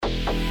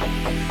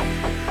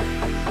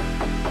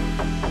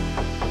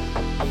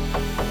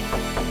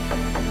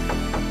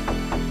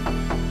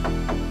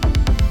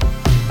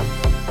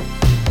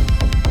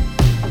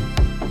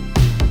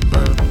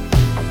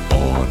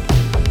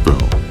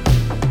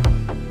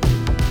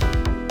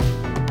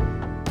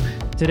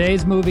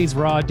Today's movie's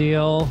Raw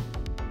Deal.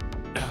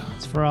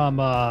 It's from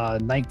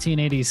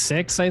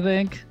 1986, I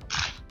think,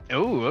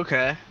 Oh,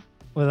 okay.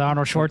 with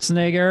Arnold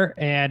Schwarzenegger,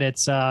 and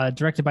it's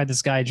directed by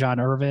this guy John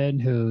Irvin,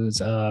 who's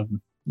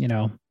you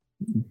know,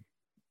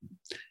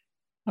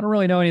 I don't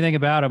really know anything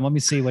about him. Let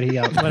me see what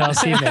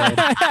else he made.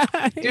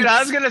 Dude, I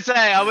was gonna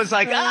say, I was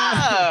like,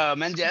 oh,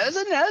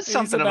 Mendoza knows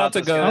something about to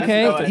this go. guy.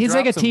 Okay, about to he's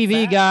like a drop some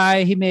TV facts.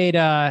 guy. He made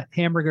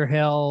Hamburger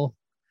Hill,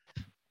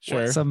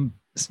 Sure. some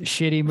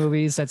shitty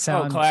movies that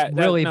sound Cla-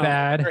 really no,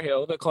 bad. Hammer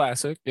Hill, the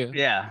classic. Yeah.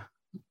 Yeah,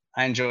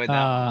 I enjoyed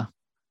that.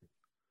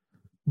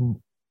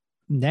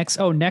 Next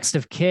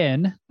of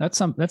Kin.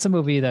 That's a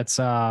movie that's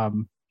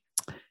kind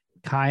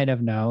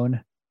of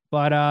known,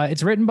 but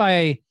it's written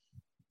by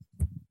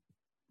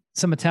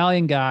some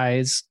Italian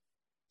guys,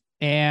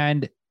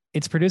 and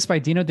it's produced by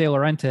Dino De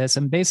Laurentiis.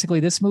 And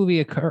basically, this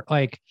movie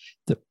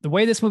the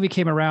way this movie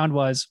came around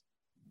was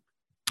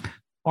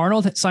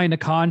Arnold had signed a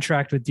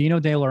contract with Dino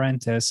De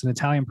Laurentiis, an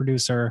Italian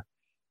producer,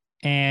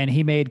 and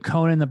he made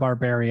Conan the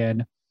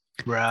Barbarian.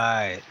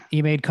 Right.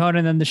 He made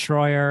Conan the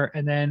Destroyer,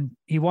 and then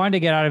he wanted to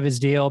get out of his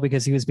deal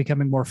because he was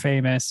becoming more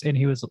famous. And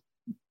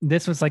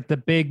this was like the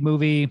big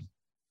movie.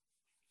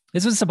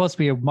 This was supposed to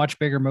be a much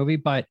bigger movie,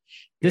 but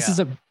he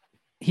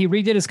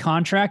redid his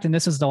contract, and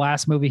this is the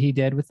last movie he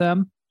did with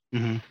them.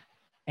 Mm-hmm.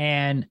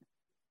 And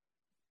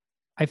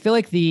I feel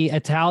like the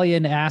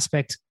Italian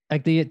aspect,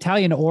 like the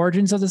Italian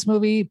origins of this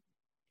movie,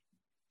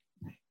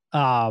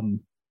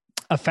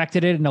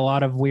 affected it in a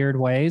lot of weird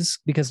ways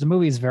because the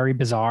movie is very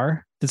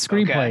bizarre. The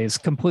screenplay is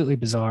completely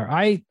bizarre.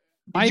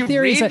 Did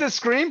you read the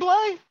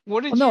screenplay?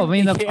 What did no,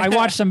 you? I mean, I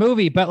watched the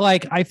movie, but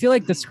like, I feel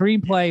like the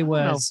screenplay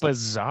was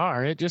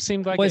bizarre. It just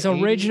seemed like was an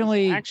 80s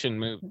originally action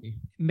movie.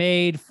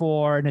 made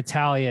for an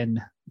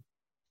Italian.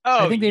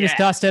 Oh, I think they just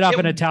dusted up It-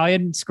 an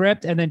Italian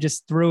script and then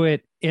just threw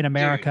it in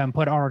America and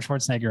put Arnold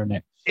Schwarzenegger in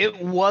it. It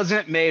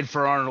wasn't made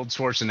for Arnold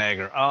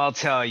Schwarzenegger. I'll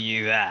tell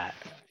you that.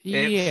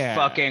 It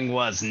fucking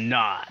was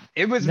not.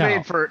 It was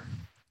made for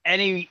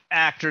any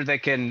actor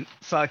that can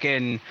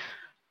fucking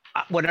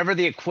whatever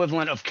the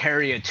equivalent of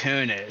carry a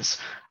tune is.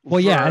 Well,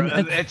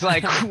 yeah, It's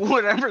like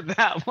whatever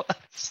that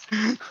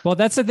was. Well,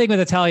 that's the thing with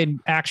Italian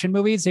action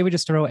movies. They would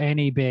just throw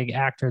any big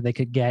actor they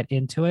could get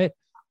into it.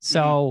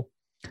 So,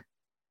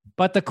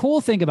 but the cool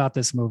thing about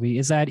this movie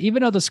is that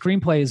even though the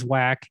screenplay is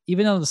whack,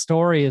 even though the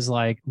story is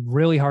like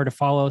really hard to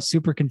follow,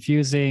 super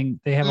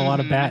confusing, they have a lot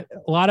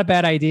of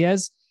bad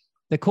ideas.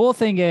 The cool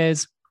thing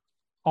is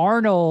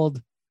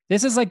Arnold,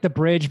 this is like the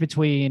bridge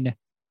between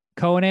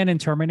Conan and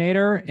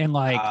Terminator and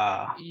like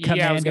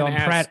Commando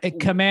and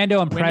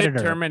When Predator.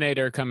 did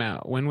Terminator come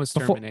out? When was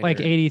Before, Terminator? like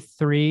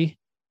 83.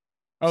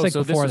 Oh, like so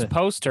this before is the-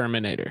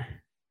 post-Terminator.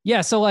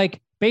 Yeah. So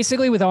like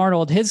basically with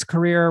Arnold, his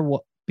career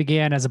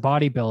began as a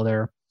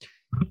bodybuilder.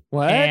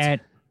 What? And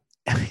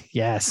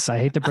yes, I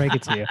hate to break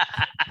it to you.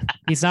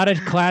 He's not a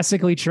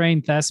classically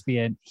trained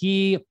thespian.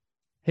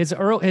 His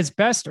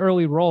best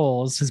early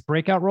roles, his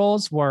breakout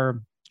roles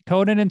were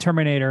Conan and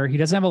Terminator. He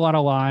doesn't have a lot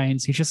of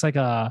lines. He's just like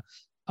a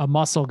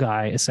muscle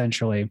guy,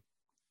 essentially.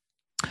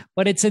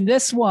 But it's in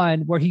this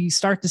one where you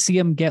start to see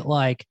him get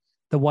like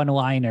the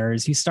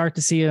one-liners. You start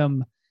to see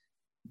him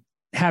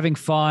having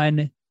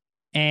fun.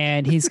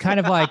 And he's kind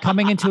of like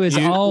coming into his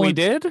own. We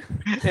did?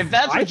 If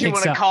that's I what you think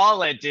want to so.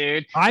 call it,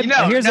 dude.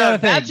 Here's the other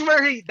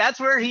thing. That's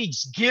where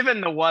he's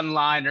given the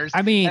one-liners.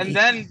 I mean, and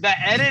then the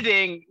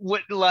editing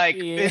would like,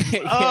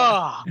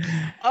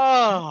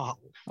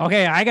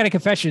 Okay, I got a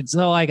confession.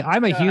 So like,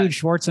 I'm a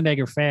huge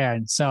Schwarzenegger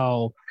fan.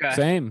 So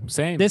Same.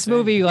 this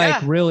movie,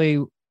 like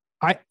really,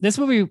 I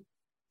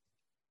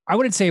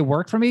wouldn't say it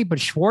worked for me, but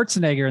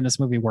Schwarzenegger in this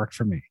movie worked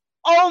for me.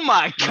 Oh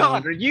my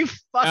God, are you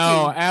fucking?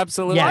 No,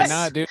 absolutely Yes.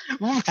 not, dude.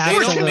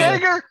 Absolutely.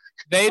 Schwarzenegger?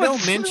 They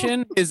don't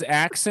mention his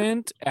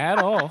accent at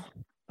all.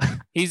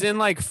 He's in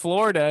like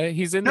Florida.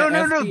 He's in the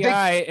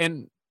FBI,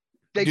 and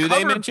They do covered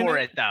they mention for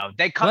it? it though.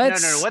 They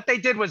cut. No. What they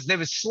did was they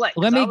was slick.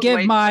 Let me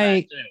give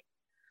my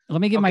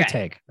Okay.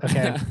 take.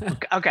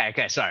 Okay.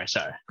 Okay. Sorry.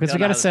 Because we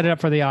got to set it up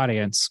for the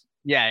audience.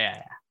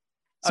 Yeah.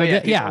 So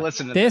people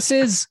listen to this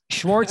is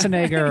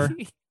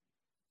Schwarzenegger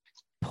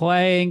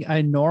playing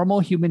a normal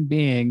human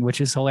being,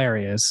 which is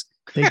hilarious.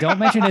 They don't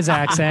mention his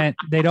accent.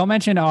 They don't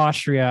mention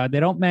Austria.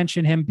 They don't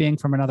mention him being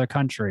from another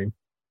country.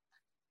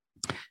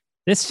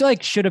 This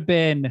like should have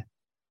been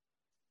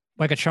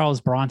like a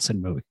Charles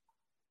Bronson movie.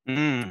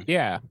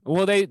 Yeah.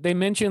 Well, they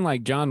mention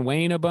like John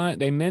Wayne a bunch.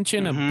 They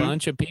mention a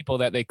bunch of people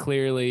that they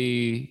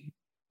clearly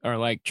are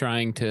like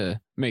trying to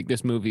make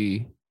this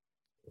movie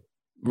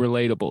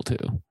relatable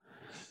to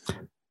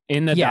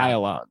in the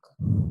dialogue.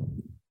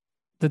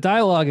 The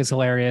dialogue is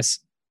hilarious.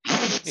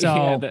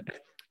 So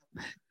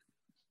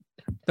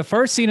the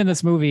first scene in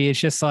this movie is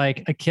just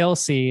like a kill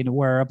scene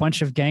where a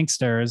bunch of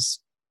gangsters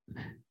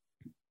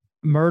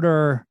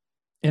murder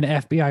an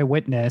FBI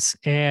witness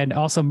and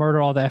also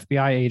murder all the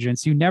FBI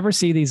agents. You never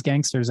see these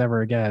gangsters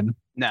ever again.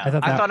 No, I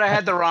thought I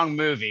had the wrong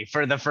movie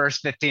for the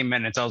first 15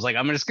 minutes. I was like,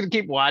 I'm just gonna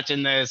keep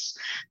watching this.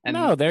 And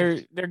no,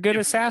 they're good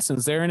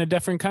assassins. They're in a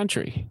different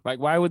country. Like,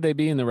 why would they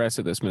be in the rest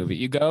of this movie?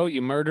 You go,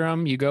 you murder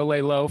them, you go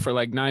lay low for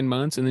like 9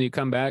 months, and then you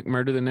come back,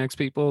 murder the next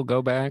people,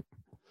 go back.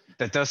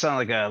 That does sound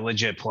like a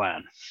legit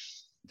plan.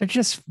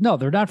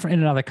 They're not from in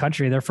another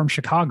country. They're from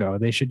Chicago.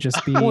 They should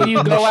just be. Well,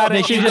 you go out.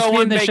 They should just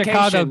be in the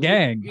Chicago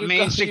gang. I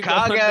mean,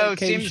 Chicago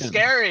seems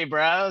scary,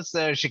 bro.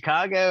 So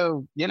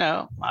Chicago, I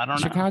don't know.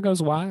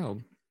 Chicago's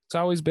wild. It's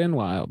always been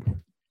wild.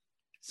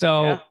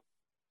 So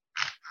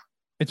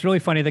it's really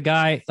funny. The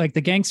guy, like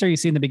the gangster you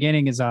see in the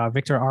beginning, is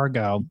Victor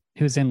Argo,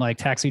 who's in like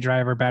Taxi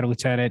Driver, Bad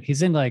Lieutenant.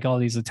 He's in like all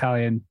these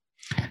Italian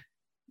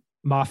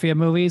mafia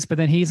movies, but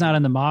then he's not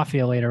in the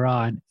mafia later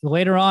on.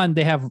 Later on,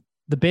 they have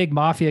the big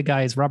mafia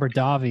guy is Robert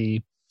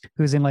Davi,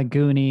 who's in like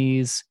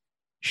Goonies,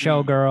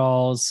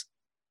 Showgirls.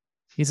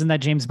 He's in that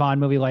James Bond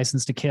movie,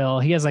 License to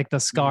Kill. He has like the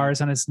scars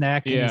on his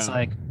neck. And he's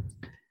like,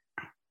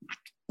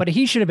 but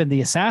he should have been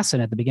the assassin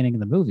at the beginning of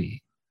the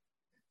movie.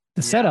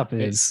 The setup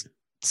is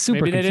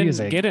super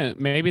confusing.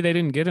 Maybe they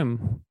didn't get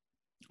him.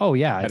 Oh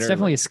yeah. It's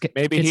definitely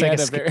maybe he had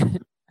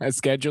a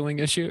scheduling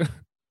issue.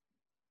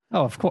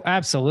 Oh, of course.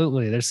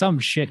 Absolutely. There's some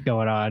shit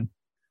going on.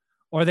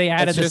 Or they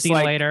added the scene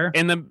later.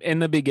 In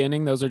the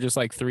beginning, those are just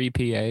like 3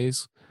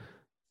 PAs.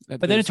 But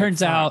then it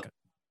turns out.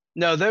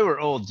 No, they were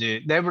old,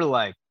 dude. They were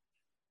like.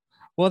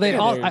 Well,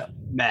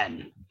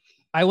 men.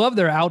 I love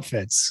their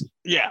outfits.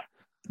 Yeah.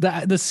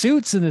 The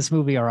suits in this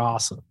movie are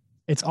awesome.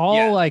 It's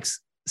all like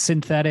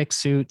synthetic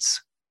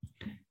suits.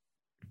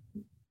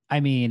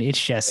 I mean,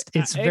 it's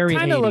very 80s.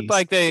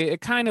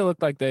 It kind of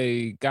looked like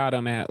they got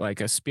them at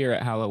like a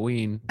Spirit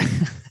Halloween.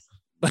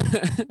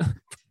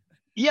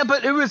 Yeah,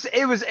 but it was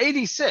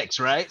 86,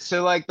 right?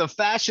 So like the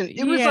fashion,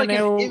 it was like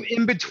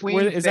in between.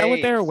 Is that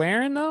what they were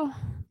wearing though?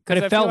 But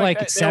it felt like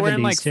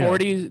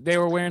 70s. They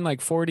were wearing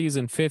like 40s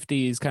and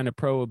 50s kind of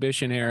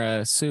Prohibition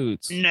era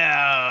suits.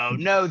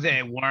 No,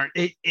 they weren't.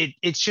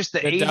 It's just the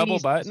 80s, double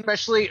button,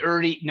 especially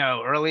early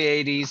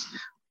 80s.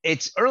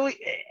 It's early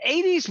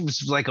 80s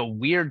was like a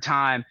weird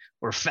time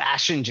where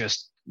fashion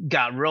just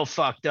got real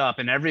fucked up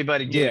and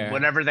everybody did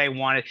whatever they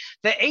wanted.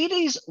 The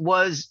 80s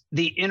was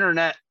the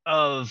internet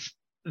of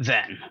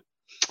then.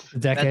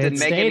 That didn't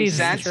make any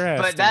sense,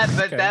 but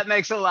that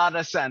makes a lot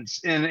of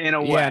sense in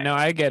a way. Yeah, no,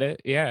 I get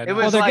it. Yeah, it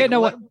was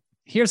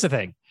here's the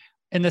thing.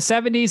 In the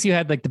 70s, you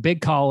had like the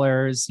big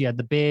collars, you had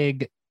the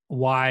big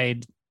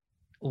wide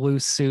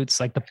loose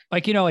suits, like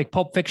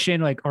Pulp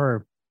Fiction, like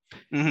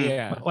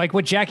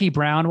what Jackie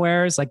Brown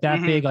wears, like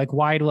that big like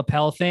wide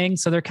lapel thing.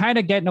 So they're kind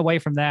of getting away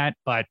from that,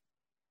 but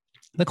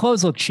the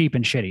clothes look cheap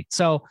and shitty.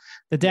 So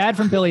the dad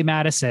from Billy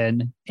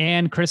Madison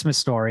and Christmas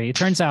Story, it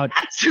turns out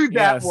that's who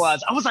that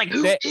was. I was like,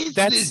 who is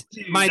this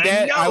dude? My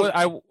dad.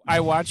 I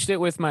watched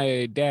it with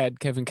my dad,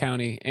 Kevin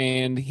County,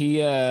 and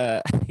he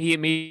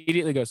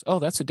immediately goes, "Oh,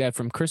 that's the dad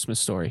from Christmas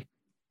Story."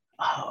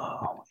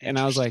 Oh, and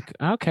I was like,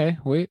 "Okay,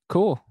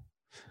 cool."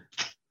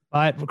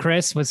 But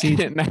Chris,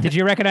 did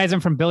you recognize him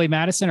from Billy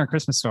Madison or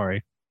Christmas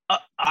Story?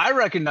 I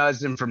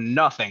recognized him from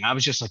nothing. I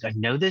was just like, I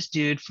know this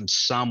dude from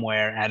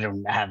somewhere. I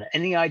don't have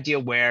any idea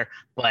where,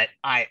 but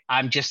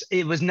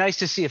it was nice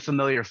to see a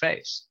familiar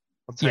face.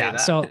 Yeah.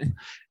 So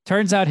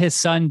turns out his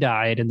son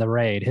died in the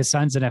raid. His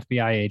son's an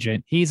FBI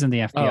agent. He's in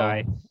the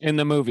FBI. Oh, in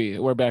the movie.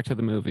 We're back to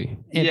the movie.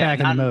 Back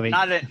in the movie.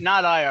 Not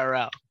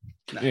IRL.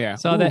 No. Yeah.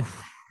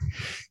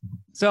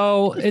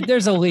 So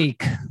there's a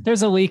leak.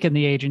 There's a leak in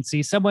the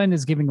agency. Someone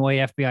is giving away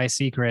FBI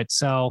secrets.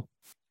 So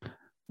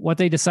what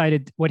he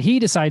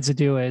decides to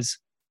do is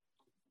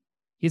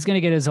he's going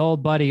to get his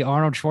old buddy,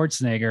 Arnold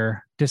Schwarzenegger,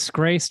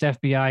 disgraced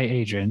FBI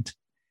agent.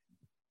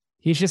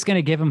 He's just going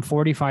to give him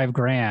 45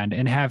 grand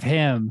and have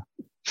him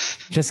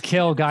just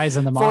kill guys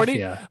in the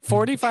mafia.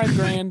 45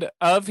 grand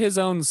of his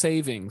own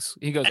savings.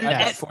 He goes, I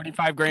got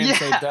 45 grand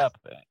saved up.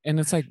 And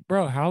it's like,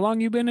 bro, how long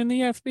you been in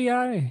the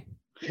FBI?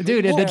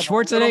 Dude, and then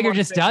Schwarzenegger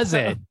just does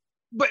it.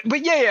 But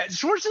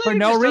Schwarzenegger for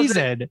no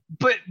reason.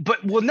 But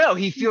no,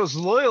 he feels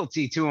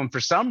loyalty to him for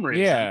some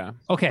reason. Yeah.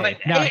 Okay. But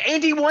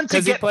Andy wants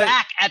to get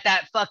back at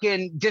that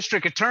fucking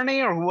district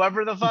attorney or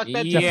whoever the fuck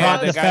that's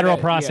the federal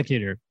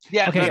prosecutor.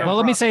 Yeah. Okay. Well,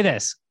 let me say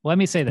this.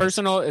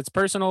 It's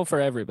personal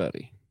for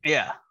everybody.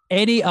 Yeah.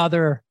 Any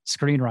other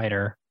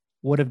screenwriter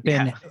would have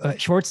been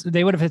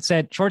they would have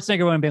said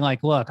Schwarzenegger would have been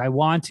like, look, I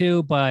want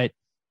to, but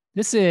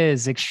this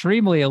is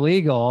extremely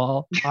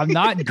illegal. I'm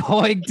not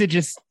going to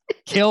just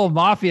kill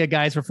mafia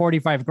guys for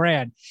 45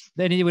 grand.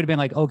 Then he would have been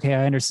like, okay,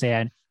 I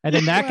understand. And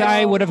then that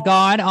guy would have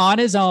gone on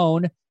his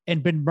own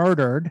and been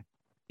murdered.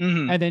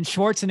 Mm-hmm. And then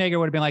Schwarzenegger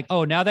would have been like,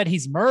 oh, now that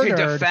he's murdered,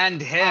 to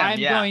defend him, I'm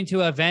going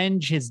to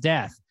avenge his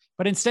death.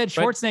 But instead,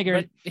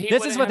 Schwarzenegger,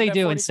 this is what they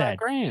do instead.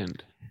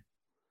 Grand.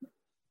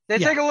 They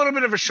take a little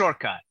bit of a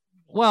shortcut.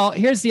 Well,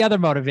 here's the other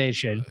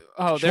motivation.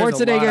 Oh, there's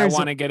a lot I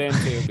want to get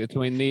into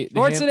between the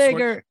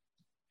Schwarzenegger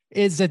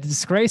is a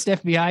disgraced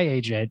FBI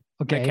agent.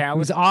 Okay,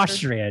 who's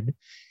Austrian.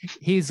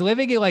 He's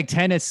living in like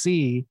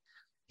Tennessee.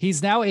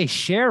 He's now a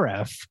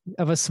sheriff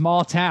of a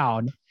small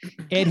town,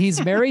 and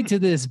he's married to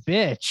this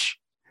bitch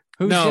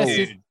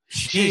who's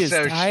she is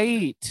so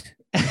tight.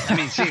 I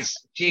mean, she's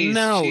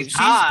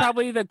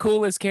probably the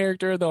coolest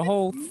character of the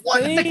whole thing.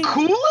 What, the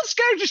coolest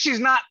character? She's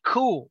not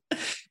cool.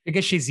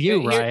 Because she's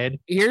you, Ryan.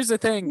 Here's the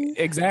thing.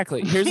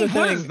 Exactly. Here's the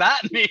thing. What does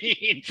that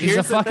mean? She's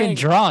a fucking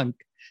drunk.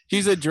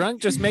 She's a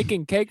drunk just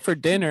making cake for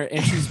dinner,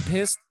 and she's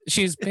pissed.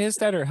 She's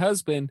pissed at her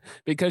husband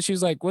because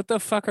she's like, what the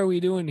fuck are we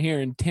doing here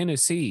in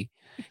Tennessee?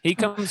 He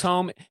comes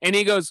home and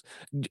he goes,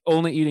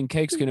 only eating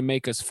cake's going to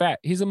make us fat.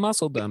 He's a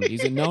muscle dummy.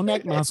 He's a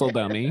no-neck muscle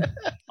dummy.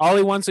 All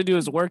he wants to do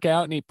is work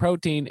out and eat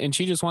protein, and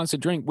she just wants to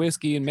drink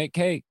whiskey and make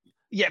cake.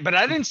 Yeah, but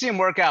I didn't see him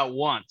work out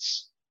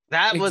once.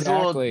 That was a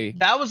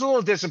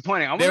little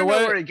disappointing. I wonder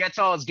where he gets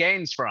all his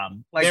gains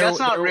from. Like, that's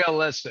not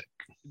realistic.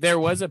 There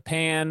was a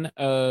pan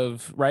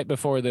of, right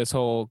before this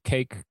whole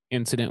cake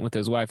incident with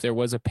his wife, there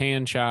was a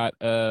pan shot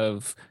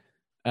of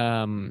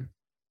a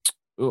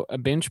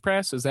bench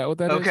press. Is that what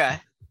that is? Okay.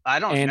 I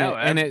don't know.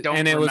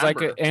 It was like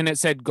and it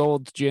said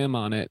Gold's Gym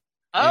on it.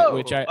 Oh,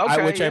 which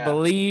I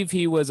believe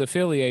he was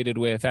affiliated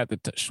with at the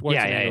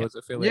was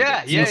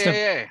affiliated.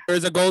 Yeah.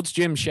 There's a Gold's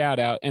Gym shout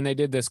out, and they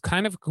did this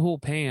kind of cool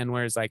pan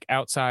where it's like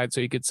outside, so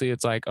you could see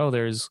it's like, oh,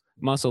 there's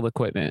muscle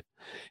equipment,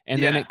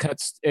 and then it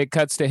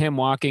cuts to him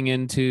walking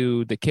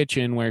into the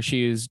kitchen where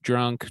she is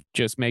drunk,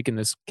 just making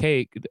this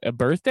cake, a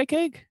birthday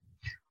cake.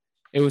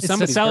 It's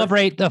to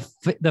celebrate the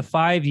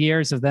 5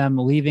 years of them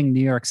leaving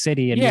New York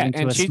City and moving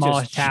to a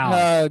small town.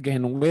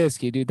 Chugging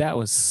whiskey, dude. That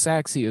was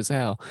sexy as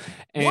hell.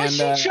 And, was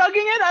she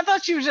chugging it? I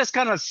thought she was just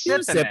kind of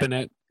sipping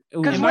it.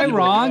 Am I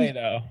wrong?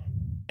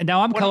 And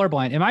now I'm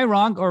colorblind. Am I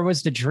wrong, or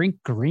was the drink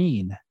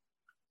green?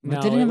 No,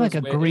 it didn't have like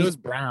a green. It was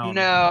brown.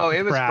 No,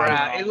 it was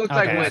brown. It looked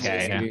like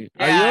whiskey.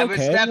 Yeah, it was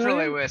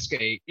definitely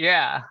whiskey.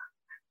 Yeah.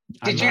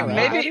 Did you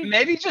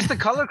maybe just the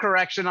color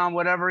correction on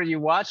whatever you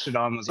watched it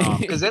on was off,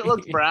 because it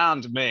looked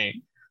brown to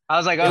me. I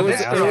was like, oh,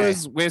 it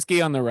was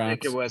whiskey on the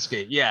rocks.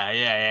 Whiskey.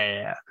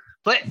 Yeah.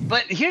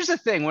 But here's the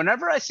thing: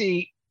 whenever I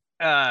see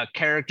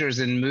characters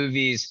in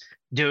movies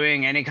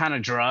doing any kind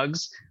of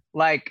drugs,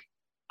 like,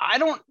 I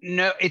don't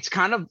know, it's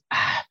kind of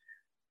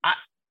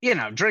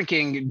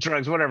drinking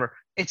drugs, whatever.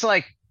 It's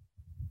like,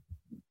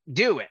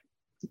 do it,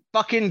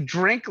 fucking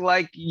drink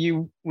like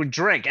you would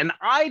drink. And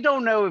I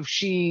don't know if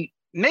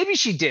maybe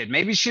she did.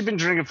 Maybe she'd been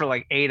drinking for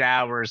like 8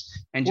 hours,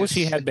 and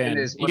she had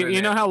been.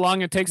 You know how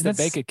long it takes to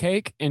bake a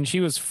cake, and she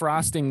was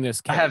frosting this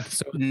cake. I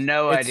have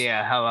no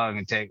idea how long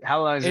it takes.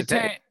 How long does it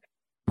take?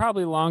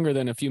 Probably longer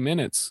than a few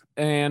minutes.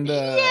 And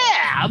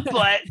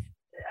but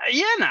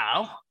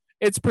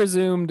it's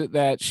presumed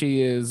that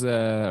she is,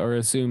 or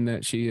assumed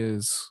that she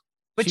is.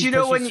 But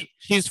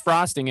she's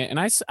frosting it, and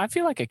I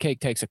feel like a cake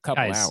takes a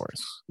couple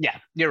hours. Yeah,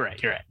 you're right.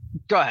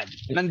 Go ahead,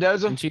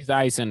 Mendoza. And she's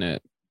icing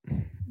it.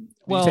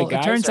 Well,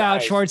 it turns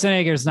out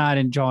Schwarzenegger's not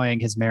enjoying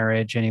his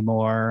marriage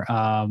anymore.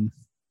 No,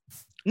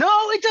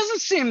 it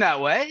doesn't seem that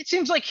way. It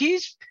seems like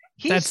he's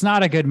that's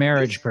not a good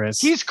marriage, Chris.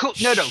 He's cool.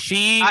 No.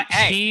 She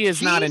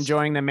is not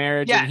enjoying the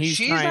marriage, and he's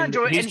trying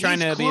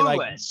to be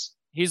like,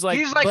 he's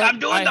like, I'm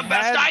doing the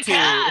best I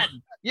can.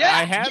 Yeah,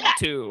 I have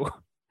to.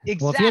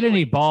 Exactly. Well, if he had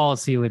any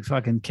balls, he would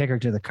fucking kick her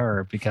to the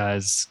curb,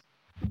 because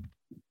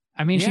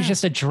she's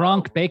just a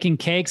drunk baking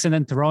cakes and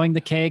then throwing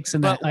the cakes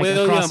and then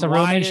across the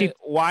room.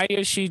 Why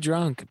is she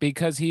drunk?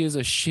 Because he is a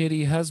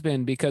shitty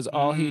husband. Because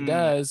all he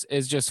does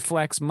is just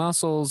flex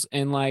muscles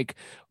and like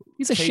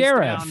he's a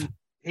sheriff.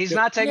 He's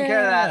not taking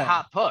care of that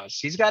hot puss.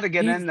 He's got to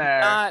get in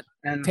there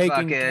and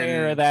taking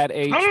care of that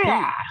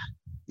HP.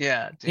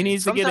 Yeah, dude. He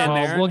needs to get in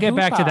there. We'll get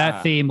back to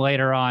that theme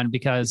later on,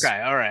 because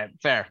all right,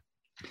 fair.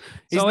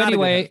 So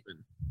anyway,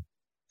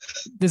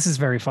 this is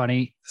very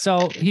funny.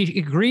 So he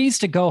agrees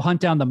to go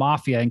hunt down the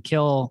mafia and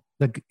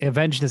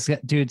avenge this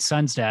dude's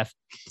son's death.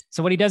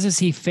 So what he does is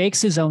he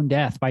fakes his own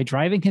death by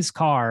driving his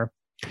car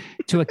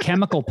to a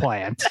chemical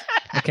plant.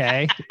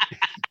 Okay.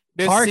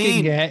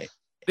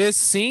 This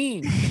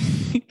scene.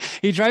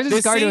 He drives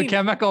his car to a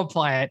chemical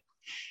plant.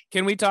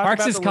 Can we talk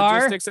about the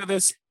logistics of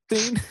this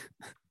thing?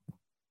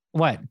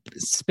 What?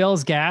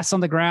 Spills gas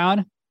on the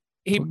ground.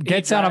 He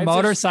gets on a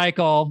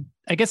motorcycle.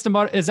 I guess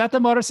is that the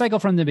motorcycle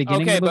from the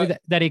beginning of the movie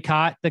that he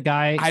caught the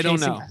guy? I don't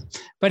know.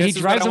 But he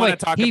drives away.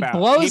 He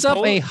blows up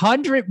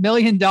 $100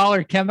 million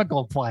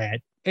chemical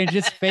plant and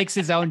just fakes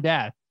his own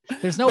death.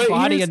 There's no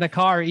body in the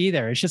car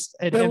either. It's just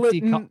an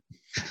empty car.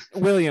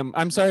 William,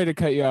 I'm sorry to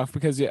cut you off,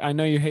 because I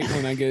know you hate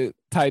when I get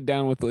tied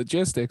down with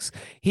logistics.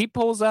 He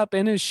pulls up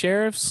in his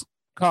sheriff's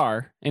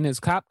car, in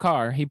his cop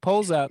car. He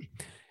pulls up.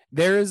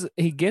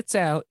 He gets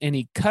out and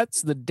he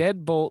cuts the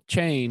deadbolt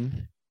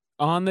chain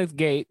on the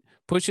gate,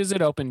 pushes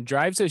it open,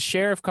 drives his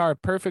sheriff car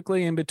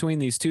perfectly in between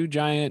these two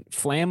giant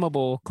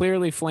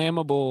clearly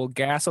flammable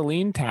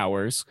gasoline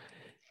towers,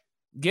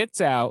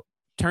 gets out,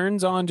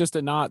 turns on just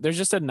a knot. There's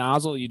just a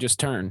nozzle you just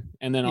turn,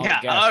 and then all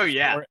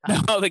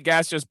the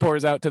gas just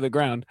pours out to the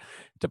ground.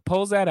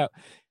 Pulls that out,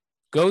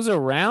 goes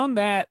around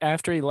that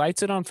after he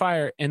lights it on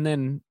fire, and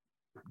then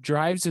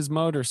drives his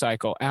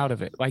motorcycle out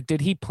of it. Like,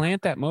 did he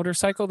plant that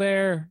motorcycle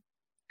there?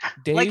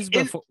 days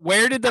before.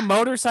 Where did the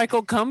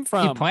motorcycle come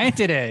from? He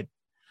planted it.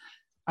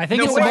 I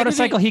think it's the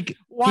motorcycle he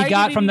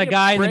got from the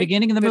guy in the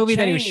beginning of the movie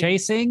that he was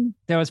chasing,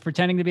 that was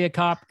pretending to be a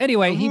cop.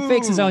 Anyway, he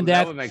fakes his own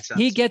death.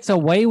 He gets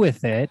away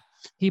with it.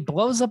 He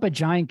blows up a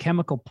giant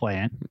chemical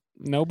plant.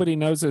 Nobody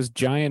knows this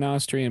giant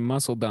Austrian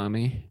muscle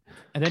dummy.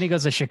 And then he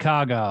goes to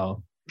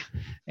Chicago.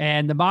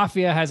 And the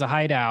mafia has a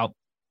hideout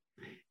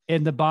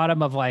in the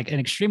bottom of like an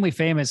extremely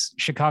famous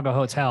Chicago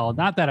hotel.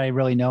 Not that I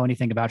really know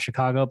anything about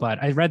Chicago,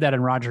 but I read that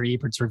in Roger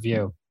Ebert's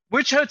review.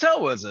 Which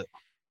hotel was it?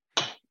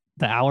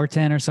 The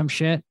Allerton or some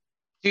shit.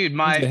 Dude,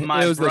 my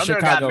brother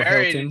got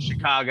married in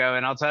Chicago,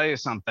 and I'll tell you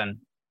something.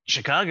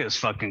 Chicago's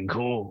fucking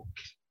cool.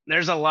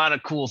 There's a lot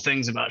of cool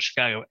things about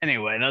Chicago.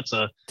 Anyway, that's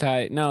a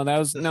tight. No, that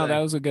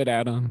was a good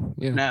add-on.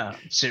 Yeah. No,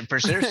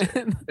 for seriously,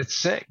 it's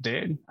sick,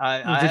 dude.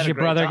 Did your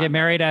brother get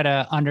married at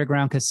an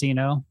underground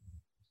casino?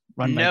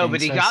 No,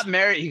 but he got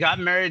married. He got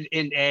married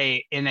in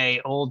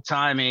a old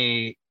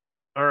timey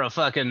or a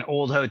fucking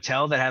old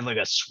hotel that had like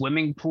a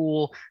swimming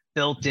pool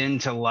built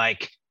into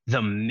like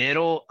the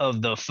middle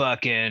of the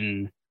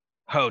fucking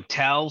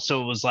hotel.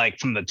 So it was like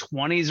from the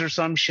 20s or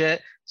some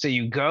shit. So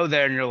you go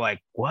there and you're like,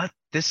 what?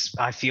 This,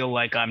 I feel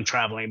like I'm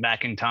traveling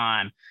back in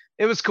time.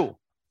 It was cool.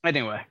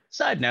 Anyway,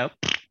 side note.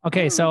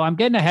 Okay, so I'm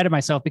getting ahead of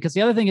myself because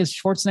the other thing is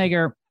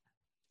Schwarzenegger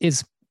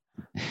is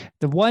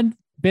the one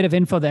bit of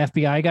info the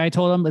FBI guy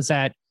told him is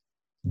that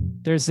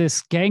there's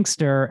this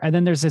gangster and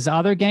then there's this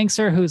other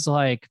gangster who's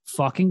like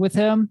fucking with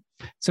him.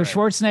 So right.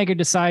 Schwarzenegger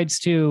decides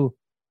to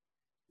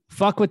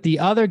fuck with the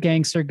other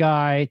gangster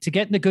guy to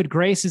get in the good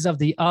graces of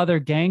the other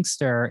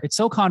gangster. It's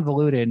so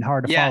convoluted and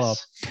hard to follow.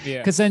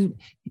 Yeah.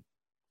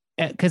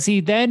 Because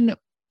he then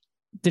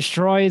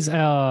destroys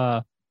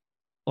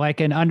like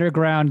an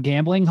underground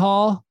gambling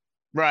hall.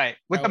 Right.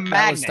 With the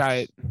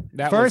magnet.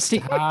 That was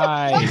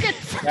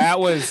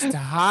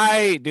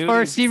tight, dude.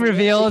 First he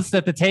reveals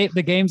that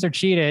the games are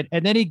cheated,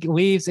 and then he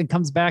leaves and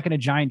comes back in a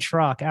giant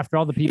truck after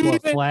all the people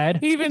have fled.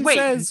 He even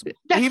says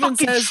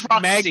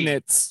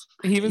magnets.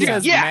 He even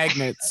says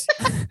magnets.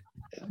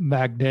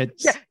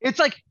 Magnets. Yeah, it's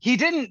like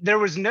there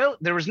was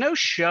no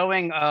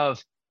showing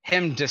of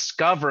him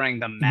discovering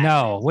the magnet.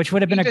 No, which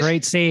would have been a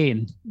great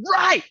scene.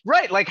 Right.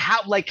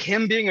 Like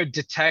him being a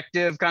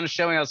detective, kind of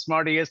showing how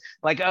smart he is.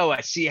 Like, oh,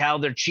 I see how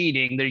they're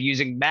cheating. They're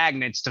using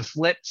magnets to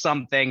flip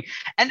something.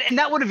 And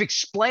that would have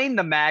explained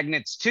the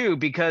magnets too,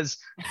 because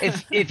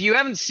if you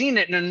haven't seen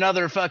it in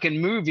another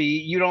fucking movie,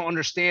 you don't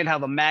understand how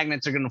the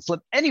magnets are going to flip.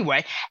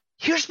 Anyway,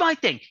 here's my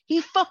thing. He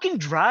fucking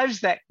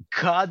drives that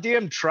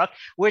goddamn truck,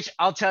 which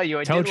I'll tell you,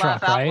 I did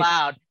laugh out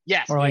loud.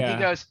 Yes. Or like,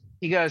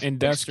 he goes,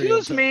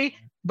 excuse me.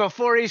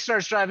 Before he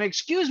starts driving,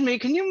 excuse me,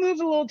 can you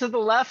move a little to the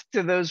left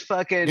to those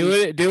fucking... Do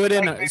it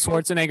in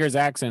Schwarzenegger's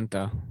accent,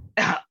 though.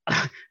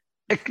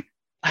 Okay.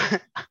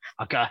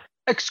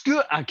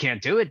 I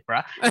can't do it, bro.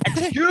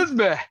 Excuse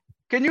me.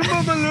 Can you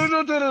move a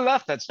little to the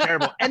left? That's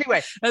terrible.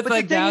 Anyway. That's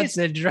like Down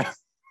syndrome.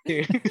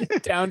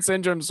 Down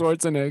syndrome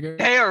Schwarzenegger.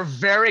 They are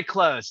very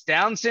close.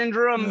 Down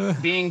syndrome,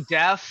 being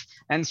deaf,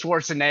 and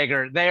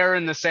Schwarzenegger, they are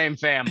in the same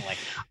family.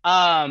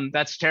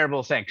 That's a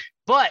terrible thing.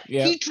 But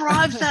he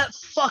drives that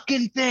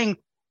fucking thing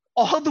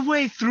all the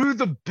way through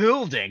the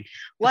building.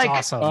 Like,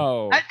 that's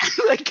awesome.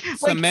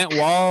 Cement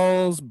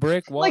walls,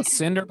 brick walls, like,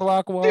 cinder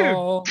block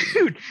walls.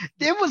 Dude,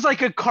 it was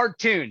like a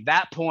cartoon.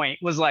 That point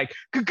was like,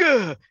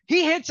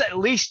 he hits at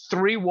least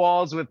 3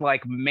 walls with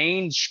like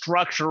main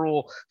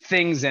structural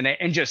things in it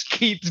and just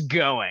keeps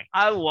going.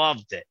 I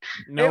loved it.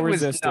 No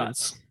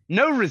resistance.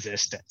 No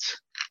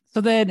resistance.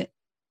 So then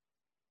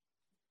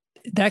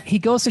that he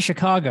goes to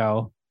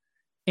Chicago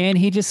and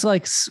he just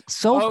like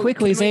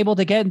quickly is able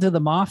to get into the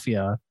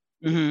mafia.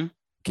 Mm-hmm.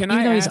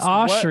 Even though he's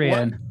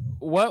Austrian.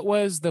 What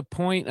was the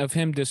point of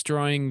him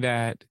destroying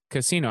that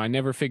casino? I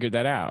never figured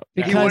that out.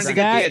 Because he wanted to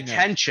get the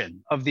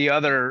attention of the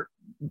other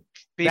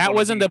people. That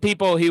wasn't the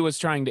people he was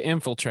trying to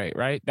infiltrate,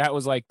 right? That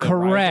was like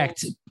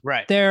correct.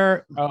 Right.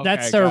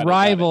 That's their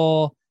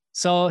rival.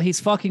 So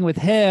he's fucking with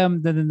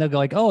him. Then they'll go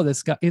like, "Oh,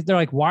 this guy." They're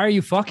like, "Why are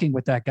you fucking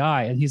with that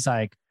guy?" And he's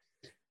like,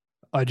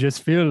 I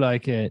just feel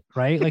like it,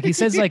 right? Like he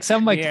says, like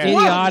some like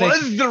idiotic.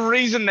 What was the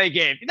reason they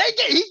gave?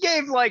 He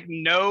gave like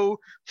no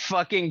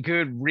fucking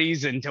good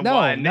reason to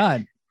why.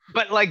 None.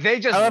 But like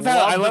they just.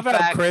 I love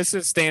how Chris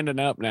is standing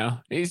up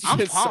now. He's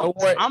just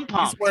I'm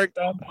pumped. He's worked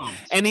up,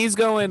 and he's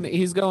going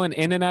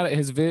in and out of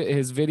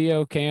his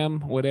video cam,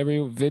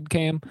 whatever vid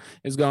cam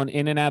is going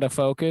in and out of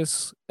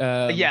focus.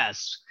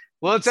 Yes.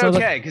 Well, it's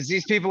okay because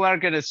these people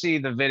aren't going to see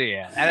the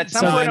video, and at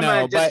some point,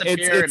 but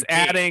it's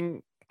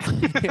adding.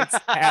 It's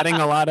adding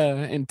a lot of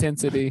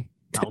intensity.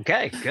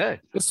 Okay, good.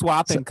 Just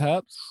swapping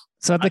cups.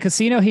 So at the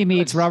casino, he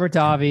meets Robert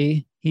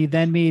Davi. He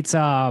then meets he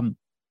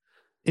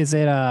meets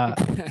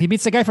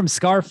the guy from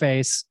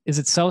Scarface. Is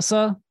it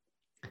Sosa?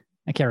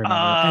 I can't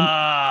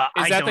remember.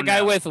 Is that the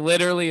guy with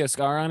literally a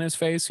scar on his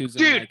face? Who's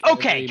dude?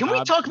 Okay, can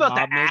we talk about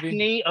the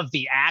acne of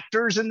the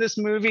actors in this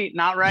movie?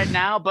 Not right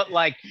now, but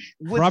like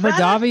Robert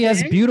Davi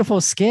has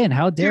beautiful skin.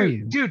 How dare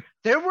you, dude?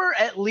 There were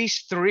at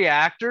least 3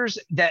 actors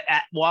that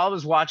while I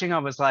was watching, I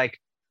was like,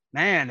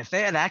 man, if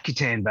they had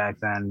Accutane back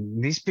then,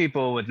 these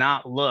people would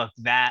not look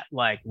that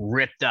like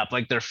ripped up.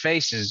 Like their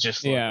faces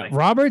just look like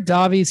Robert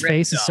Davi's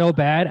face is so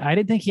bad. I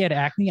didn't think he had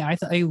acne. I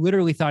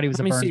literally thought he was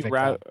a burn victim.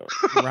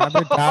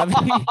 Robert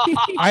Davi.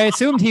 I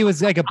assumed he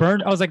was like a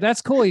burn. I was like,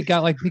 that's cool. He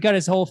got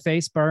his whole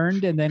face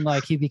burned, and then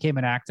like he became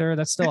an actor.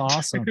 That's still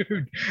awesome,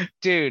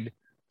 dude.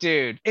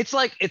 It's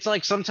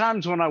like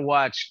sometimes when I'll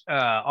watch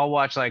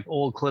like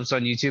old clips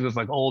on YouTube of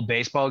like old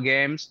baseball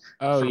games.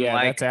 From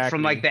like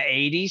the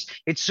 80s.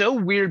 It's so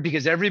weird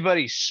because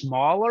everybody's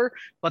smaller,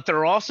 but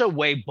they're also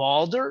way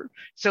balder.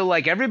 So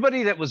like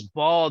everybody that was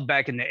bald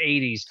back in the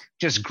 80s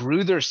just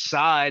grew their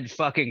side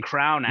fucking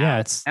crown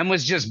out and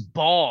was just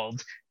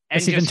bald.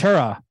 And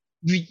Ventura.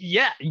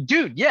 Yeah,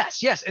 dude.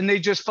 Yes. And they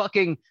just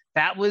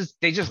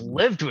they just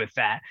lived with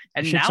that.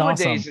 And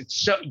nowadays awesome. It's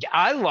so,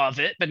 I love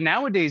it, but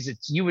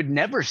nowadays you would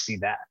never see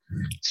that.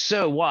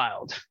 So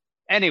wild.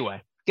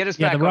 Anyway, get us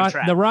back on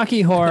track. The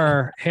Rocky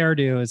Horror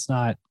hairdo is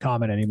not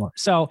common anymore.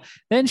 So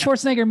then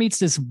Schwarzenegger meets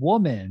this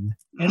woman,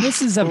 and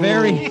this is a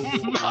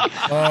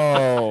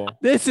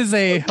this is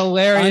a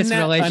hilarious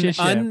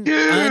relationship.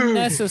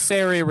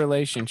 Unnecessary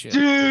relationship.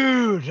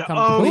 Dude.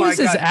 Who's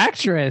this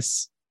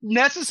actress?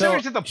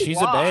 Necessary to the plot. She's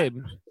a babe.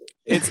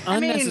 It's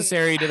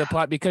unnecessary to the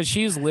plot because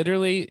she's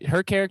literally,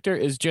 her character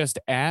is just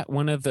at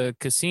one of the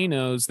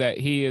casinos that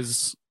he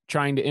is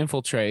trying to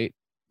infiltrate.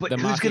 But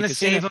who's going to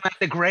save him at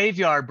the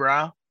graveyard,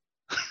 bro?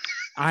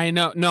 I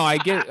know. No, I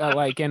get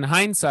like in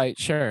hindsight,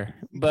 sure.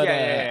 But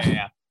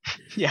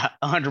yeah,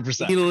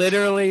 100%. He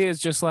literally is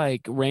just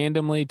like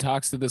randomly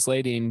talks to this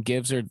lady and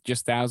gives her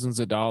just thousands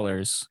of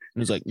dollars.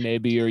 And he's like,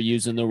 maybe you're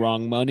using the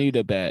wrong money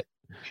to bet.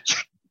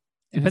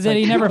 But then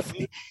he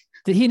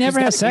never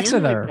has sex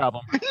with her.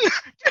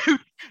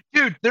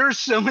 Dude, there are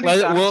so many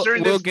times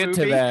during this movie.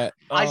 To that.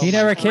 He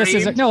never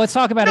kisses her. No, let's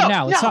talk about it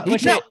now.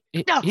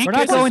 We're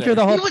not going through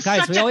the whole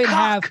guys. We only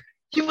have.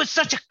 He was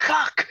such a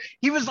cuck.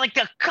 He was like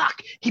the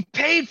cuck. He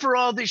paid for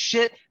all this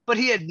shit, but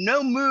he had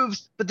no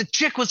moves. But the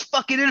chick was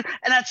fucking in.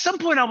 And at some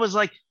point, I was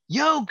like,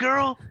 "Yo,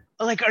 girl,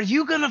 like, are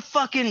you gonna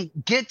fucking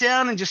get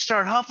down and just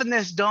start huffing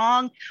this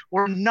dong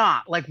or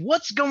not? Like,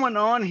 what's going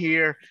on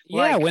here?"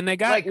 Yeah, when they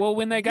got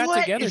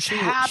together,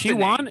 she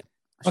wanted.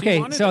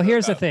 Okay, so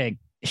here's the thing.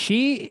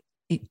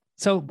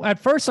 So at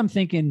first I'm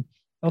thinking,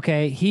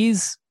 okay,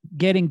 he's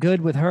getting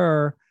good with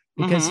her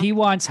because he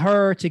wants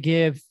her to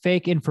give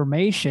fake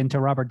information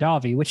to Robert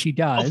Davi, which he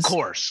does.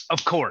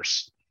 Of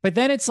course. But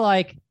then it's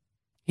like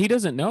he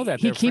doesn't know that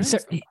he keeps her.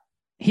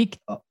 He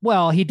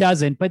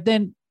doesn't. But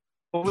then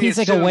he's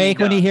like awake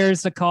when he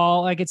hears the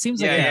call. Like it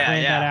seems like he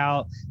planned that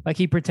out. Like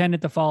he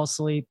pretended to fall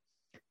asleep.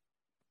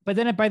 But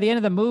then by the end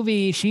of the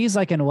movie, she's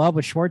like in love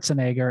with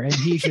Schwarzenegger, and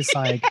he's just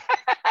like.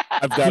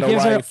 I've got a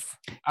wife.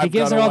 He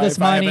gives her all this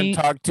money. I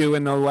haven't talked to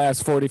in the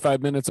last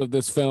 45 minutes of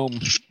this film.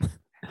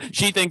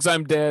 She thinks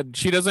I'm dead.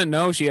 She doesn't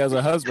know she has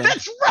a husband.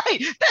 That's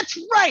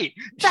right.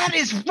 That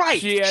is right.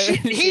 He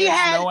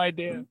has no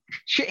idea.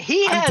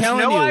 He has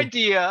no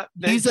idea.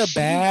 He's a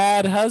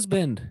bad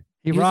husband.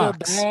 He's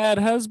rocks. A bad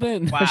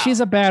husband. Wow. But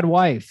she's a bad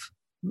wife.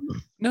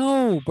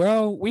 No,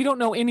 bro. We don't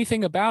know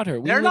anything about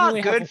her. They're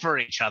not good for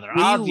each other.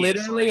 We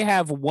literally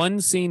have one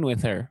scene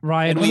with her.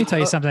 Ryan, let me tell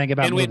you something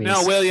about movies.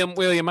 No, William,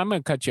 I'm going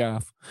to cut you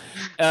off.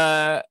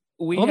 Let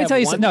me tell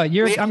you something. No,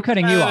 I'm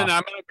cutting you off. No,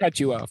 I'm going to cut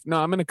you off.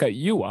 No, I'm going to cut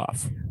you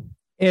off.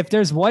 If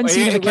there's one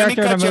scene of a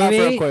character in a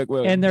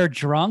movie and they're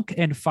drunk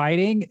and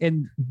fighting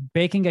and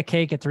baking a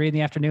cake at 3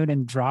 p.m.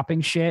 and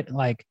dropping shit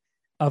like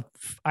a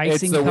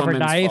icing covered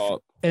knife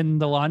in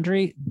the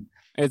laundry,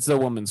 it's the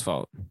woman's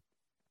fault.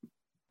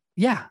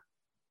 Yeah.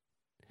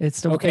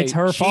 It's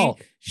her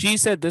fault. She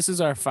said, this is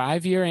our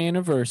 5-year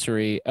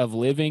anniversary of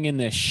living in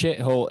this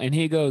shithole. And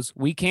he goes,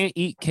 we can't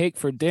eat cake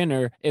for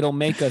dinner. It'll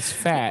make us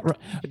fat.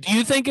 Do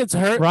you think it's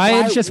her?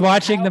 Ryan's just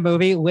watching the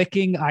movie,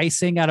 licking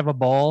icing out of a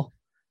bowl,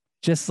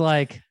 just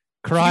like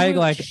crying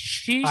I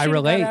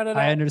relate.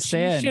 I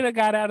understand. She should have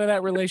got out of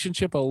that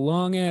relationship a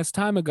long ass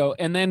time ago.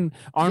 And then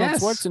Arnold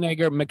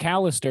Schwarzenegger,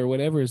 McAllister,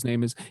 whatever his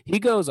name is, he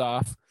goes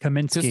off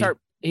Kaminsky.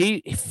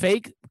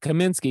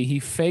 He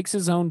fakes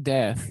his own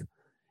death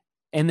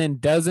and then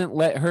doesn't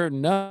let her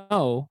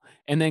know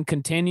and then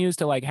continues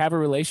to like have a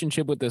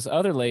relationship with this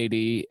other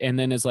lady and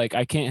then is like,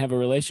 I can't have a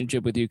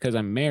relationship with you because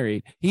I'm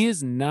married. He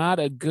is not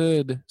a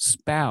good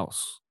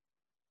spouse.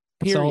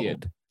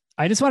 Period. So,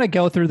 I just want to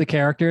go through the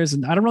characters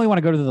and I don't really want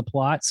to go to the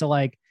plot. So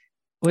like,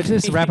 let's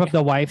just wrap up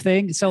the wife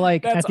thing. So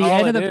like at the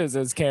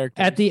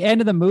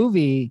end of the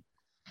movie,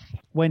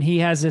 when he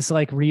has this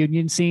like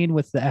reunion scene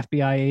with the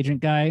FBI agent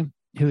guy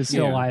who's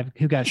still alive,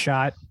 who got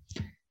shot,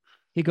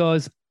 he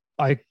goes,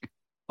 I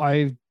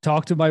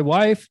talked to my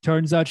wife.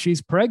 Turns out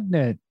she's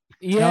pregnant.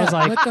 Yeah, I was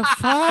like, what the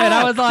fuck? And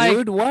I was like,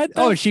 dude, what?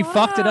 She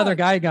fucked another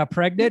guy and got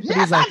pregnant. But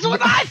Yeah, he's like, that's what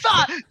I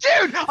thought,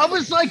 dude. I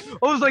was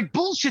like,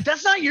 bullshit.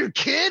 That's not your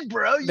kid,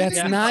 bro.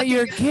 That's not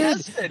your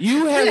kid.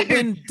 You have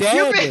been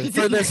dead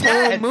for this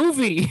whole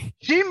movie.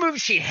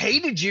 She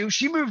hated you.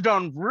 She moved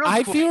on real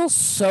quick. I feel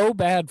so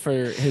bad for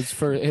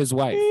his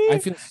wife. I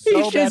feel so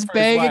he's bad just for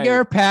banging his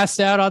her, wife.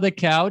 passed out on the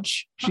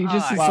couch. She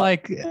just is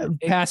like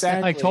passed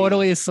out, like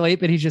totally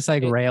asleep, and he's just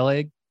like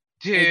railing.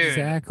 Dude,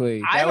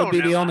 exactly. That would be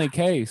the only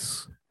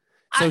case.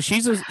 So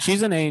she's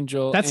an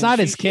angel. That's not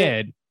his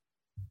kid.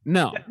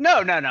 No.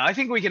 I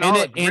think we can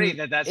all agree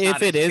that that's if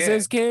not it his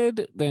is kid.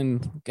 his kid,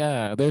 then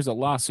there's a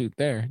lawsuit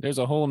there. There's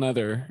a whole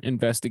nother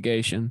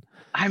investigation.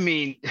 I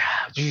mean,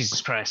 Jesus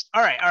Christ.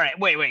 All right.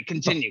 Wait.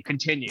 Continue.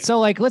 So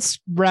like, let's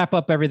wrap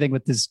up everything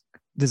with this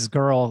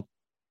girl,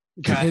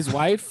 his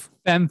wife,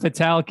 femme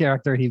fatale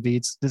character he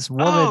beats. This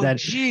woman that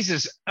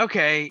Jesus.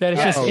 Okay. That is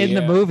just in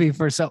the movie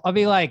for so. I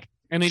mean, like.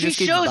 And he just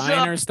keeps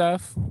buying her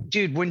stuff.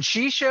 Dude, when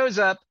she shows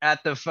up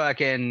at the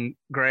fucking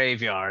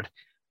graveyard,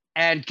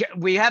 and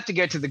we have to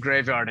get to the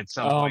graveyard at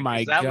some point. Oh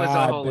my God. That was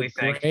a holy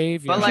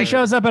thing. But like, she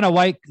shows up in a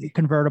white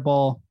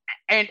convertible.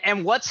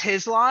 And what's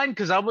his line?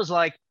 Because I was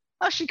like,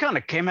 oh, she kind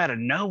of came out of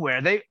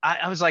nowhere.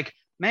 I was like,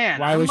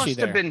 man, why was she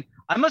there?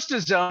 I must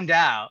have zoned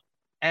out.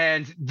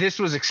 And this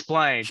was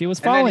explained. She was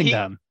following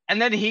them. And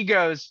then he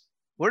goes,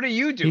 what are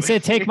you doing? He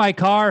said, take my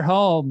car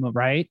home,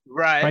 right?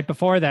 Right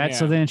Before that. Yeah.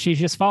 So then she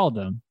just followed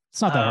them.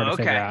 It's not that hard to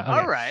figure out.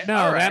 All right.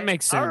 No, that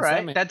makes sense. All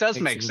right. That does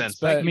make sense.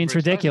 But I mean, it's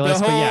ridiculous,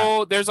 but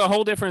yeah. There's a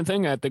whole different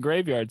thing at the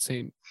graveyard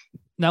scene.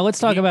 Now let's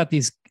talk about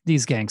these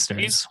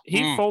gangsters.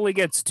 He fully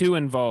gets too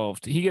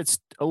involved. He gets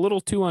a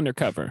little too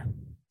undercover.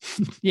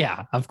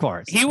 Yeah, of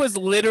course. He was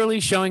literally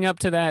showing up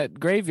to that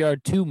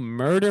graveyard to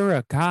murder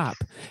a cop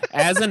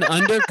as an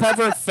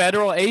undercover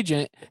federal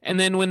agent. And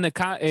then when the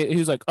cop, he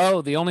was like,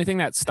 oh, the only thing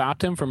that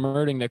stopped him from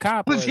murdering the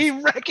cop was he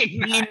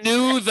recognized. He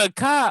knew the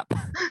cop.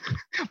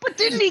 But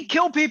didn't he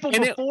kill people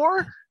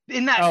before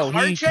in that car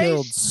chase? He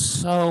killed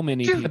so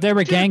many people. But they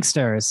were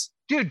gangsters.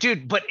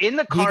 Dude, but in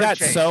the car chase. He got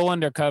chase, so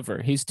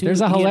undercover. There's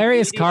a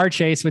hilarious car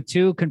chase with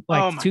two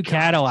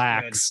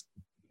Cadillacs.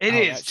 It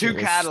is two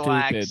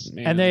Cadillacs,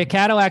 stupid, and the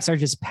Cadillacs are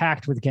just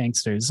packed with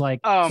gangsters. Like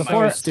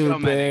before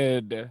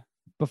Escalades,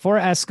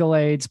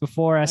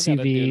 before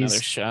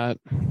SUVs,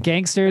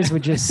 gangsters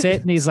would just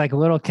sit in these like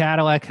little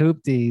Cadillac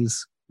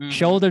hoopties,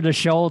 shoulder to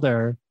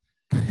shoulder,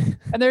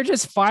 and they're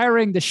just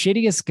firing the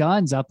shittiest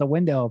guns out the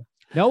window.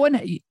 No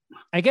one,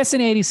 I guess in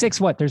 '86,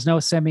 there's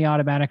no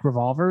semi-automatic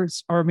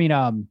revolvers, or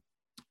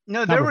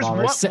no, there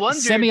was one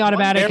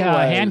semi-automatic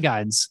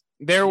handguns.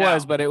 There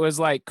was, but it was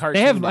like cartoon.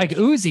 They have like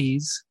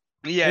Uzis.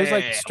 Yeah, it was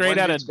like straight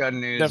out of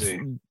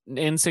the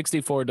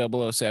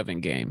N64 007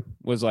 game.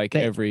 Was like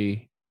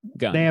every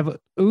gun. They have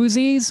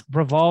Uzis,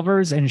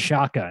 revolvers, and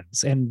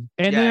shotguns, and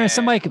there's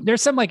some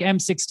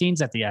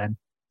M16s at the end.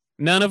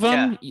 None of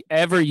them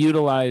ever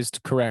utilized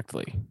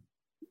correctly.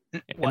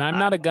 And I'm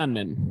not a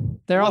gunman.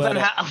 They're all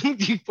well,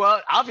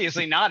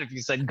 obviously not. If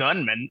you said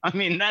gunman, I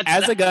mean that's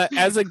as a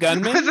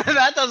gunman,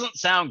 that doesn't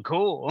sound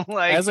cool.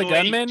 Like as a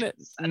gunman,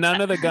 none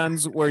of the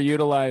guns were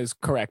utilized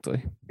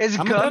correctly. Is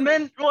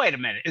gunman? Wait a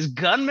minute. Is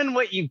gunman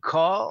what you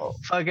call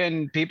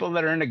fucking people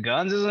that are into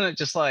guns? Isn't it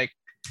just like?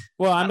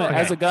 Well,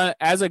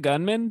 as a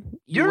gunman.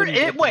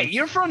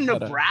 You're from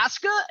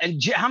Nebraska,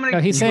 and how many? No,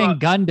 he's saying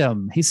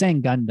Gundam. He's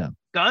saying Gundam.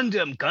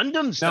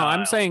 Gundam style. No,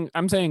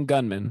 I'm saying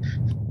gunman.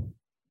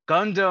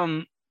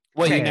 Gundam.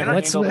 Wait,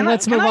 let's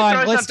move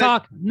on. Let's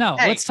talk. No,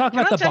 let's talk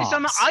about the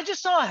bombs. I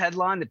just saw a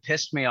headline that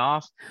pissed me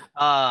off.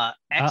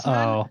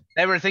 X-Men.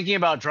 They were thinking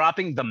about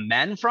dropping the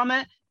men from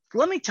it.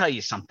 Let me tell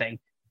you something.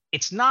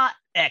 It's not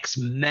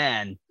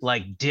X-Men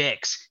like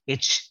dicks.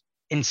 It's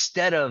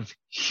instead of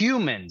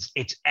humans,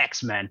 it's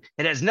X-Men.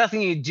 It has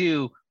nothing to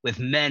do with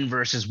men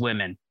versus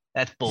women.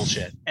 That's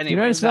bullshit. Anyway, you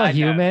know how to spell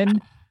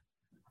human?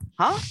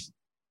 Huh?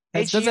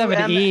 It does have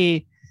an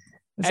E.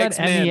 Is that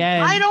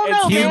M-E-N? I don't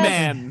know. It's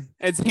human.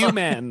 It's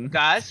human.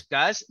 Guys,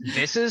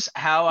 this is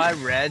how I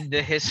read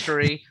the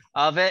history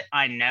of it.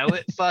 I know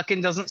it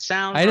fucking doesn't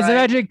sound I just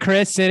imagine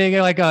Chris sitting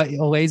like a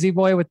lazy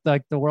boy with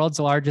like the world's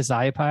largest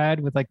iPad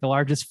with like the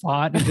largest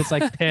font and just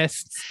like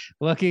pissed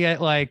looking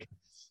at like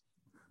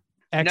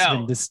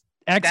X-Men.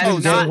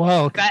 X-Men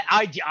woke.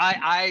 I'm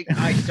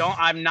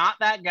not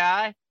that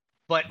guy,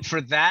 but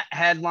for that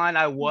headline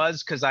I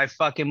was, because I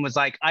fucking was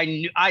like, I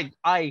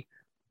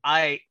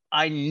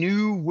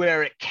knew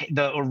where it came,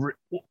 the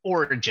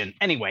origin.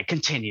 Anyway,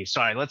 continue.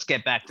 Sorry, let's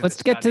get back to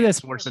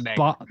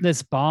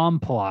this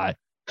bomb plot.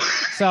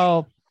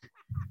 So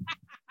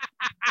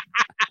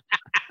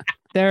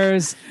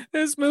there's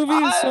this movie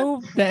is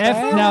so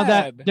bad. Now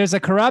that there's a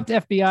corrupt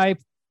FBI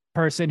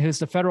person who's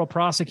the federal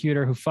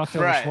prosecutor who fucked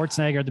over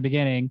Schwarzenegger at the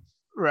beginning.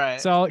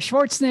 Right. So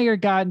Schwarzenegger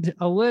got into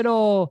a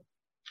little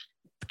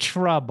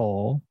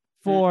trouble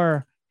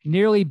for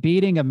nearly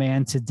beating a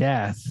man to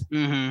death.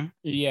 Mm-hmm.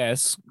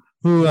 Yes.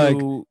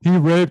 Who he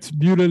raped,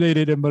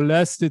 mutilated, and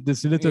molested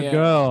this little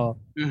girl.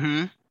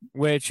 Mm-hmm.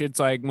 Which it's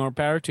like more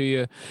power to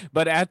you.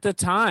 But at the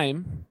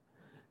time,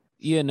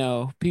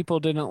 people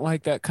didn't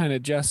like that kind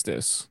of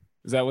justice.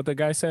 Is that what the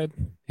guy said?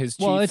 His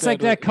chief it's said, like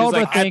that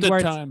Cobra thing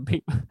where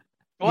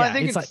well, I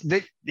think it's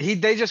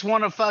they just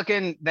want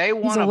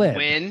to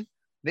win.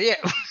 Yeah.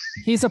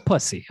 He's a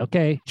pussy.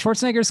 Okay,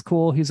 Schwarzenegger's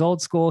cool. He's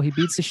old school. He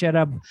beats the shit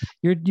up.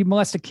 You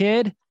molest a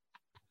kid,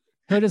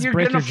 he'll just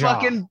break your jaw.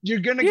 You're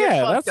gonna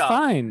get fucked that's up.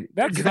 Fine.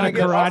 That's gonna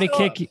karate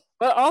kick you.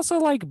 But also,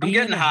 like, I'm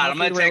getting hot. I'm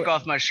gonna take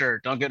off my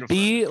shirt. Don't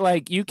get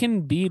like, you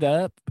can beat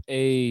up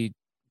a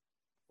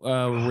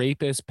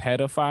rapist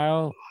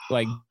pedophile,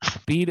 like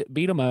beat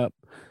him up.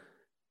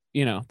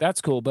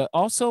 That's cool. But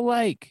also,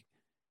 like,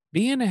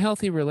 be in a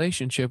healthy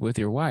relationship with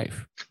your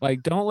wife.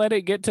 Like, don't let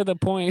it get to the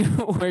point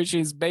where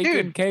she's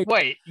baking cake.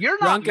 Wait, you're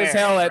not drunk as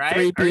hell at right?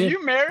 3 p.m. Are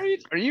you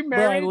married?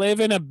 Bro, I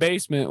live in a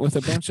basement with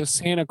a bunch of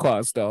Santa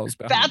Claus dolls.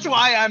 That's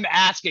why I'm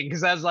asking,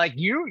 because I was like,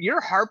 you're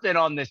harping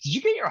on this. Did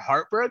you get your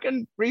heart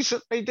broken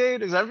recently,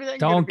 dude? Is everything?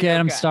 Don't get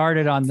him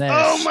started on this.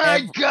 Oh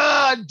my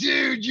god,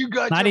 dude, you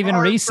got not even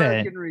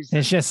recent.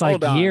 It's just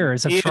like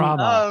years of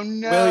trauma. Oh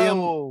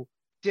no,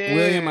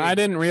 William, I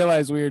didn't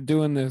realize we were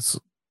doing this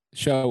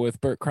show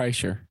with Bert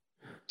Kreischer.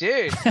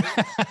 Dude. Yeah.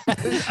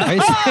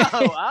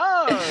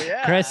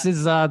 Chris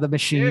is the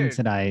machine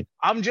tonight.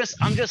 I'm just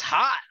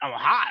hot. I'm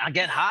hot. I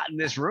get hot in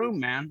this room,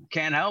 man.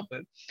 Can't help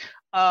it.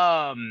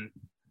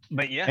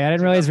 But yeah. I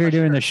didn't realize we were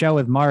doing the show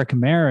with Mark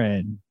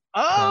Maron.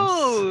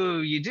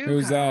 Oh, you do?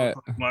 Who's that?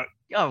 Mark.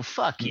 Oh,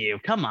 fuck you.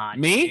 Come on.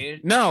 Me?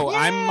 Dude. No,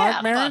 I'm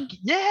Mark Maron.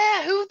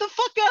 Yeah, who the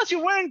fuck else?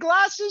 You're wearing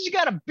glasses, you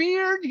got a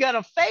beard, you got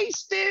a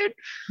face, dude.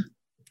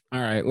 All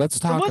right, let's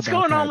talk what's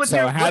about going that. on with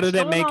so how did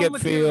it make it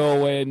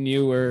feel when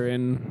you were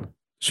in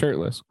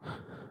shirtless?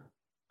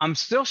 I'm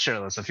still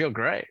shirtless. I feel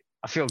great.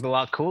 I feel a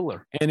lot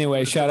cooler.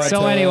 Anyway, shout out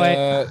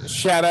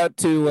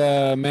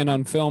to Men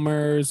on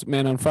Filmers,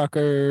 Men on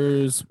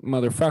Fuckers,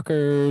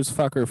 Motherfuckers,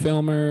 Fucker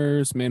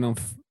Filmers, Men on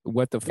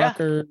What the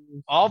Fucker.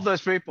 All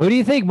those people. Who do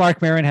you think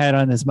Mark Maron had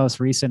on his most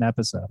recent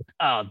episode?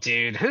 Oh,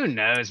 dude, who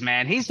knows,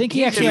 man? I think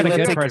he actually had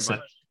a good person.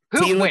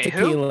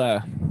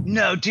 Tequila.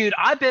 No, dude,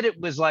 I bet it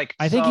was like.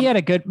 I think he had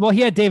a good. Well, he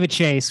had David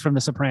Chase from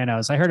The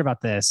Sopranos. I heard about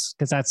this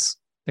because that's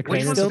the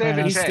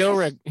creator.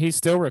 He's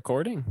still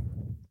recording.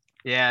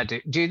 Yeah,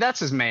 dude, that's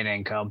his main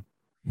income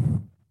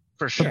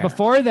for sure. But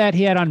before that,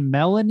 he had on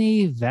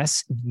Melanie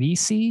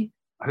Vesey.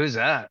 Who's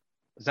that?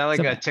 Is that like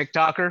a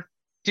TikToker?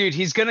 Dude,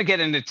 he's gonna get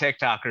into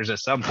TikTokers at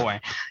some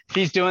point.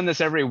 He's doing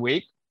this every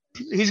week.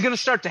 He's gonna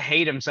start to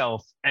hate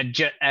himself and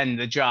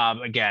the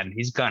job again.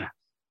 He's gonna.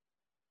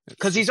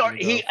 Because he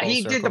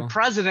did the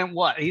president.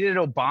 What he did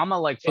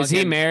Obama like. Is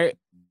he married?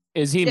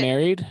 Is he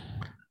married?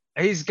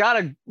 He's got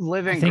a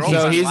living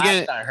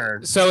girlfriend. So I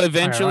heard. So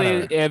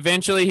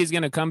eventually he's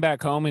gonna come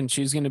back home and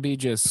she's gonna be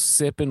just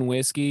sipping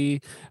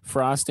whiskey,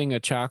 frosting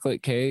a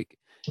chocolate cake,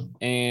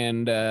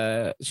 and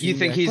you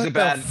think he's a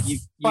bad? You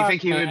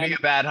think he would be a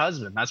bad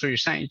husband? That's what you're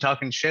saying. You're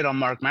talking shit on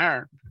Mark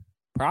Maron.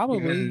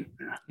 Probably.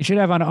 You should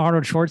have on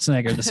Arnold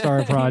Schwarzenegger, the star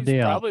of Raw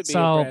Deal.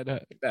 So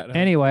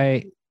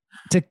anyway.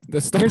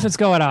 Here's what's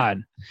going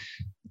on.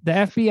 The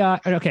FBI.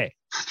 Okay.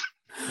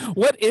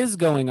 What is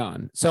going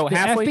on? So the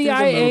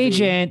FBI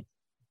agent.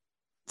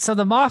 So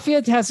the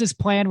mafia has this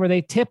plan where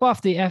they tip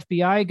off the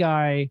FBI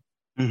guy,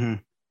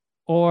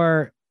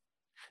 or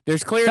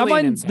there's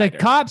clearly the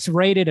cops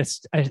raided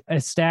a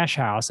stash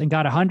house and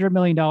got $100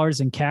 million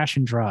in cash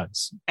and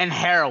drugs and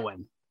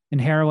heroin.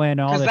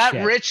 All this that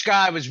shit. Rich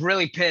guy was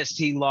really pissed.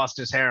 He lost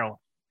his heroin.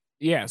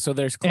 Yeah. So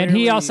there's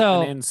clearly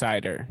an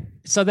insider.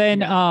 So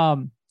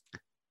then,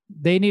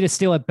 they need to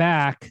steal it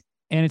back,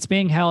 and it's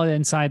being held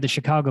inside the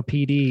Chicago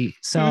PD.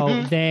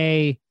 So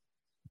they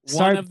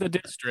one of the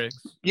districts.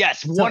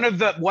 Yes, one of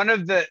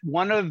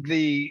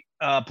the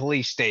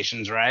police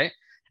stations, right?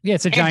 Yeah,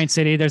 it's a giant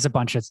city. There's a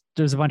bunch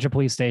of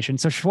police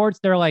stations. So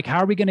they're like, "How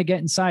are we going to get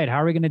inside?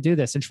 How are we going to do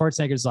this?" And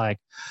Schwarzenegger's like,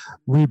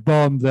 "We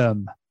bombed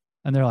them,"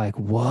 and they're like,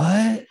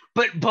 "What?"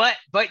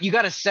 But you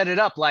got to set it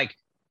up like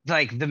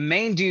the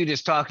main dude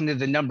is talking to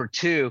the number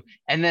two,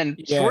 and then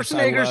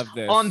Schwarzenegger's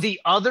on the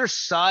other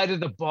side of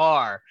the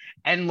bar,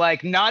 and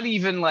like not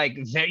even like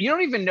you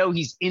don't even know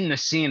he's in the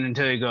scene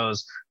until he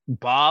goes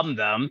bomb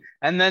them,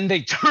 and then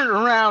they turn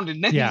around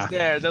and then he's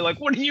there. They're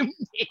like, "What do you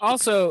mean?"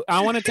 Also,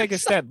 I want to take a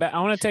step back. I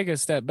want to take a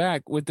step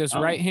back with this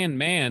right-hand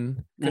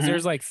man, because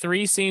there's like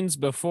 3 scenes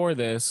before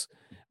this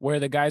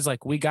where the guy's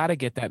like, "We got to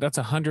get that. That's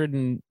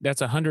 $100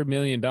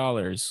 million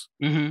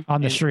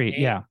on the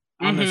street."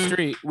 On the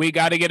street, we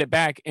got to get it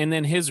back. And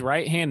then his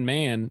right-hand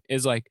man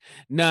is like,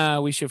 "Nah,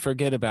 we should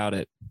forget about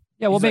it."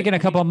 Yeah, we'll make it in a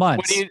couple of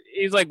months.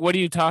 He's like, "What are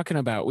you talking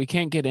about? We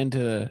can't get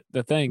into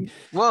the thing."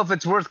 Well, if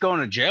it's worth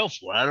going to jail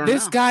for, I don't know.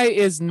 This guy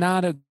is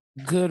not a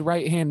good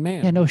right-hand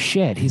man. Yeah, no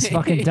shit. He's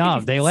fucking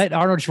dumb. They let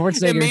Arnold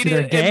Schwarzenegger into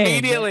their game.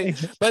 Immediately.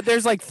 But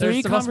there's like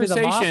 3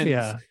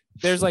 conversations.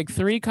 There's like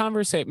 3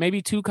 conversations,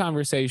 maybe 2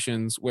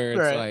 conversations where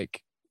it's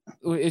like,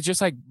 it's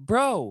just like,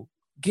 bro,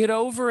 get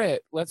over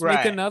it. Let's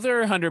make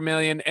another 100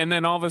 million. And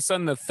then all of a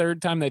sudden, the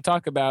 3rd time they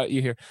talk about it,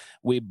 you hear,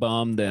 "We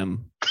bombed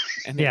them."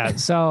 And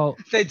so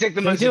they take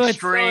the most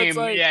extreme.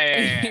 So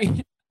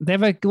like, They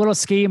have a little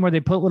scheme where they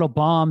put little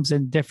bombs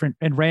in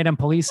random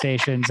police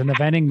stations in the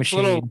vending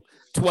machine. Little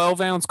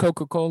 12-ounce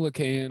Coca-Cola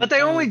can. But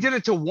they only did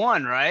it to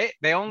one, right?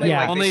 They only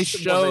only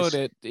showed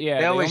it.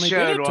 Yeah, they only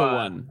showed did it to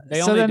one.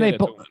 So then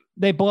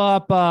they blow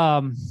up.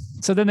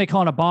 So then they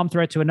call in a bomb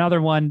threat to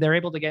another one. They're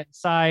able to get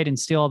inside and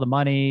steal all the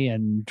money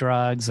and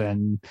drugs,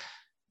 and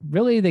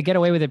really they get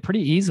away with it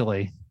pretty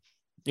easily.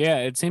 Yeah,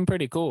 it seemed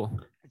pretty cool.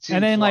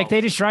 And then like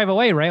they just drive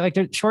away, right? Like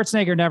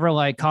Schwarzenegger never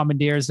like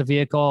commandeers the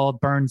vehicle,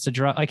 burns the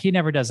drug. Like he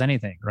never does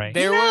anything, right?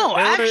 There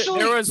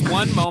was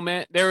one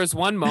moment. There was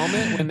one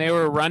moment when they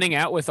were running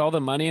out with all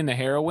the money and the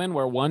heroin,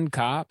 where one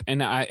cop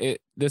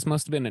this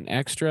must have been an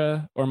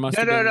extra or must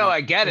have been I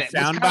get it.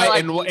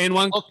 Soundbite, and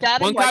one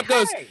cop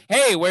goes,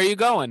 "Hey, where are you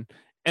going?"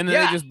 And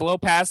then they just blow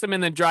past him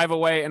and then drive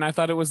away. And I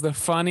thought it was the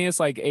funniest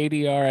like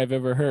ADR I've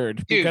ever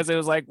heard, because it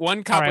was like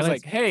one cop was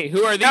like, "Hey,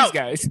 who are these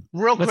guys?"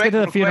 Let's get to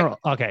the funeral.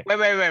 Okay.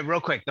 Wait, real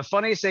quick. The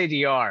funniest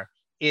ADR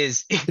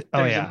is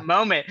there's a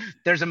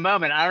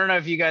moment. I don't know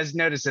if you guys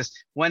noticed this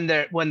when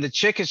the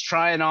chick is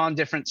trying on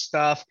different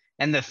stuff,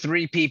 and the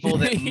three people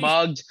that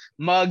mugged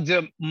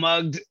Schwarzenegger,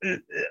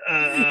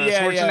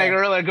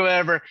 like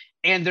whatever.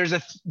 And there's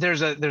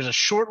a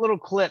short little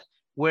clip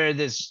where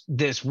this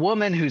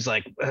woman who's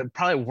like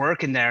probably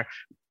working there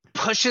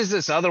pushes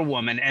this other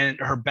woman, and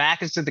her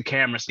back is to the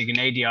camera so you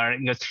can ADR it,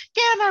 and goes,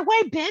 "Get out of my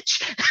way,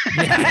 bitch."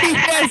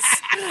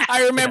 Yes,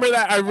 I remember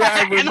that. I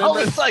remember. And I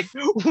was like,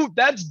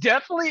 that's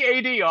definitely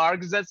ADR,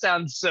 because that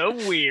sounds so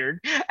weird.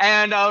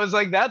 And I was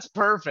like, that's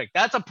perfect.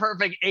 That's a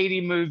perfect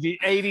 80s movie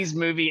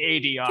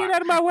ADR. Get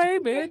out of my way,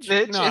 bitch.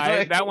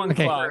 No, that one.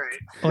 Okay. Well,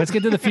 let's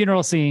get to the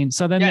funeral scene.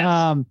 So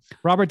then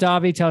Robert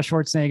Davi tells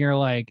Schwarzenegger,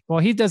 like, well,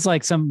 he does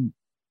like some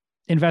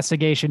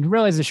investigation,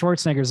 realizes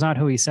Schwarzenegger is not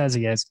who he says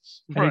he is,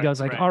 and he goes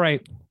like, all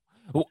right,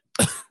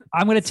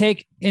 I'm going to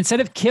take, instead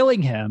of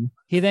killing him,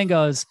 he then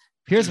goes,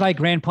 here's my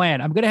grand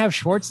plan. I'm going to have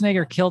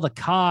Schwarzenegger kill the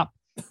cop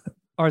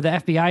or the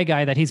FBI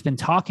guy that he's been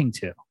talking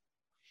to.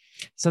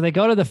 So they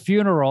go to the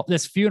funeral,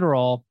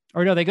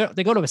 or no, they go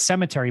to a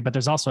cemetery, but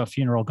there's also a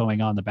funeral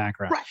going on in the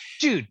background. Right,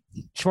 dude.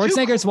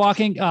 Schwarzenegger's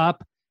walking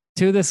up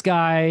to this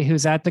guy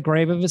who's at the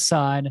grave of his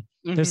son.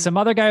 Mm-hmm. There's some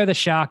other guy with a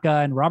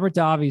shotgun. Robert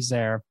Davi's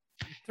there.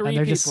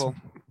 They're just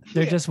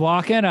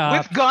walking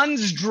up with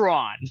guns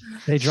drawn.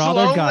 They draw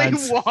their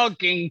guns,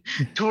 walking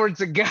towards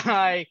a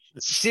guy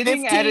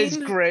sitting at his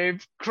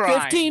grave,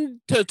 crying. 15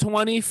 to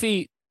 20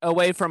 feet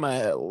away from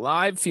a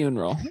live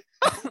funeral.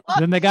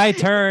 Then the guy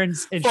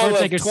turns, and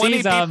Schwarzenegger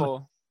sees him.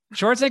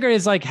 Schwarzenegger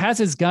is like, has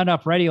his gun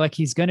up ready, like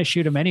he's gonna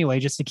shoot him anyway,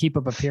 just to keep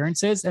up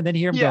appearances. And then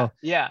hear him go,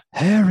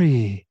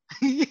 Harry.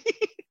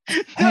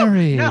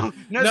 Harry. No,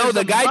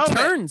 the guy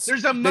turns.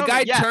 There's a moment. The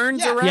guy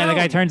turns around. Yeah, the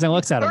guy turns and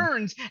looks at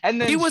him.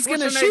 And then he was going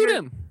to shoot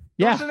him.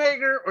 Yeah.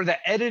 Schwarzenegger, or the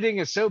editing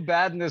is so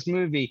bad in this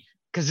movie,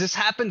 because this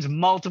happens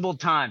multiple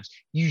times.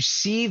 You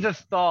see the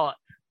thought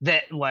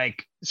that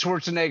like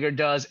Schwarzenegger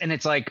does, and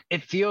it's like,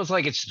 it feels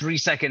like it's 3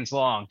 seconds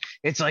long.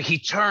 It's like he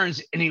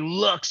turns and he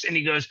looks and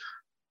he goes,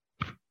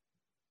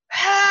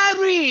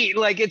 Harry,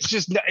 like it's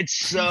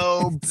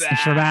so bad.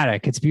 It's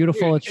dramatic. It's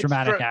beautiful. It's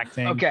dramatic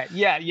acting. Okay,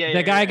 yeah.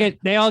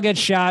 They all get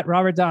shot.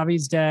 Robert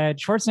Davi's dead.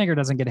 Schwarzenegger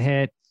doesn't get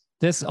hit.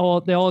 The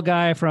old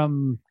guy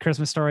from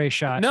Christmas Story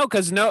shot. No,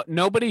 because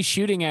nobody's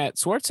shooting at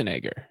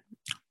Schwarzenegger.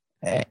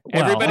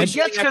 Everybody's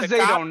because they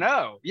don't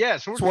know. Yeah,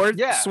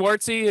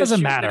 Schwartzy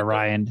doesn't matter,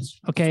 Ryan.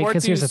 Okay,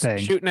 because here's the thing: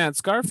 shooting at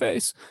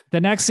Scarface.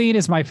 The next scene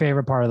is my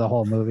favorite part of the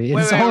whole movie.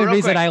 It's the only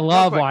reason I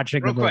love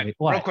watching the movie.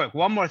 Real quick,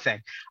 one more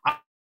thing.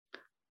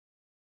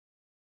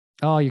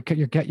 Oh,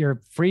 you're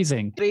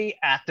freezing.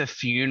 At the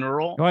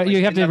funeral. Well,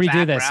 you have to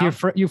redo this.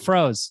 You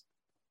froze.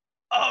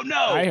 Oh no!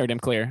 I heard him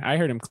clear.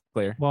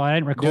 Well, I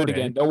didn't record it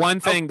again. The one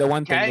thing. The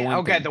one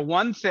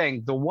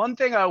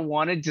thing I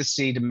wanted to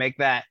see to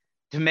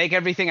make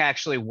everything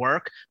actually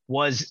work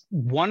was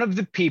one of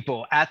the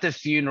people at the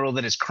funeral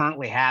that is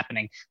currently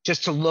happening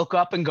just to look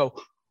up and go,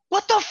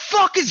 what the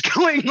fuck is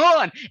going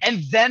on?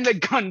 And then the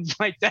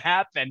gunfight to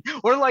happen.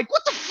 Or like,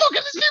 what the fuck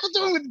are these people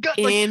doing with guns?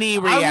 Like, any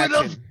reaction.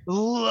 I would have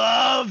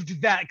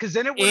loved that, because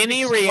then it would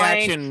any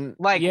reaction,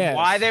 like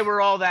why they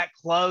were all that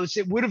close.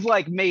 It would have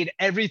like made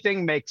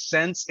everything make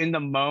sense in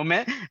the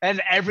moment,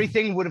 and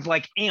everything would have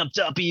like amped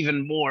up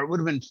even more. It would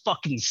have been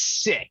fucking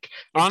sick.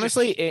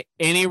 Honestly,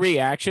 any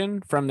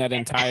reaction from that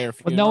entire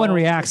funeral. Well, no one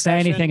reacts to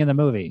anything in the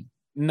movie.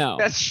 No,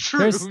 that's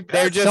true.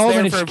 They're just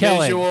there for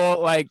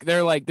visual. Like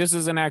they're like, this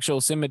is an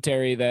actual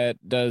cemetery that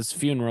does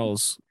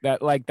funerals.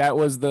 That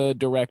was the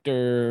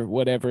director,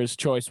 whatever's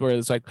choice. Where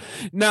it's like,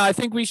 no, I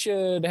think we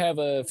should have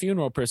a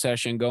funeral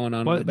procession going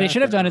on. What they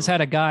should have done is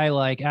had a guy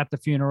like at the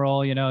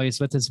funeral. You know, he's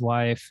with his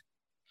wife.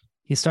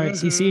 He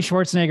sees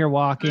Schwarzenegger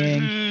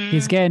walking.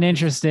 He's getting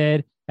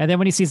interested, and then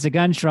when he sees the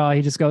gun draw,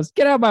 he just goes,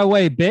 "Get out of my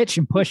way, bitch!"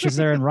 and pushes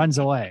her and runs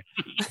away.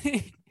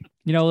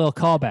 You know, a little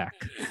callback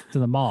to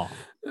the mall.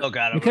 Oh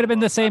God! It could have been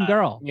the same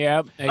girl.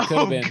 Yep, it could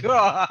have been. Oh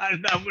God,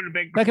 that would have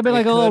been. That could be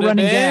like a little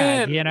running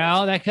gag, you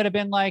know. That could have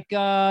been like,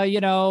 Kathy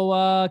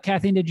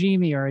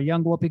Najimy or a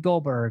young Whoopi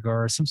Goldberg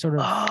or some sort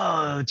of.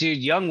 Oh, dude,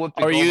 young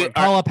Whoopi Goldberg.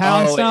 Paula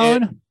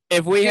Poundstone.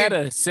 If we had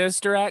a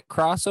Sister Act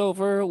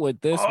crossover with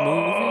this movie,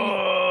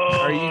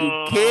 are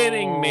you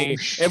kidding me?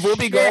 If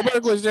Whoopi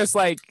Goldberg was just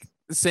like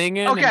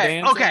singing and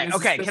dancing,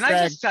 okay. Can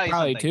I just tell you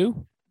something?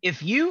 Too?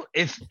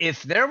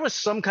 If there was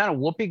some kind of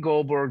Whoopi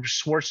Goldberg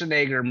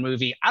Schwarzenegger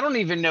movie, I don't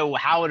even know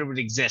how it would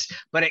exist,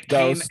 but it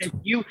Ghost. came.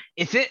 I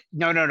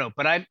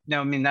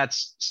mean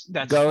that's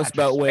Ghost,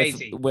 but with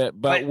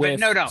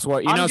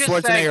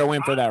Schwarzenegger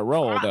went for that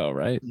role though,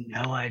 right?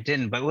 No, I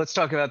didn't. But let's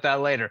talk about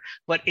that later.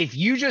 But if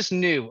you just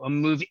knew a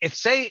movie, if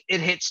say it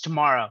hits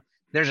tomorrow,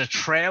 there's a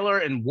trailer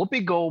and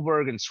Whoopi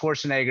Goldberg and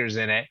Schwarzenegger's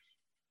in it.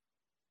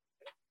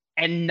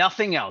 And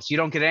nothing else. You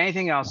don't get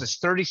anything else. It's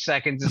 30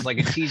 seconds. It's like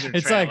a teaser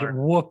It's trailer. like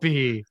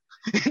Whoopi.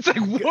 It's like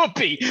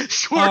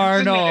Whoopi.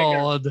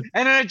 Arnold.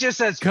 And then it just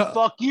says,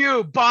 fuck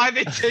you. Buy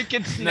the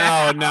tickets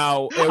now.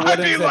 No. It wouldn't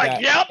I'd be like,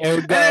 that. Yep. It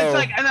would go, and it's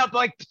like, and I'm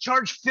like,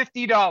 charge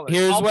 $50.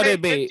 Here's what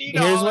it'd be.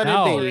 Here's what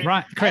it'd be.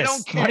 Right,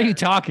 Chris, what are you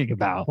talking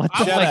about? What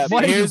the Shut up.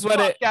 What here's what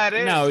it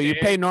is, No, you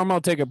dude. pay normal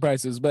ticket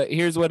prices, but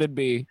here's what it'd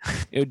be.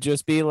 It would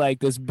just be like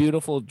this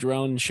beautiful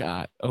drone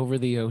shot over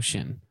the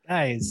ocean.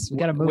 Guys, we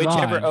gotta move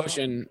Whichever on.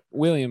 ocean,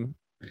 William,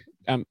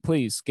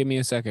 please give me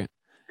a second.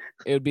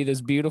 It would be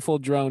this beautiful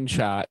drone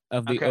shot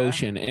of the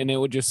ocean, and it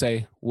would just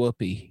say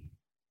Whoopi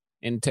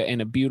in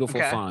a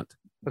beautiful font.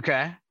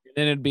 Okay. And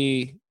then it'd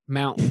be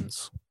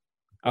mountains.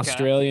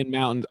 Austrian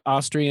mountains,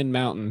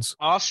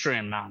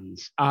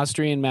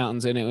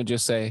 and it would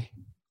just say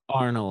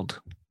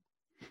Arnold.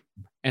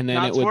 And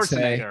then it would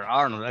say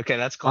Arnold. Okay,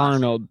 that's classic.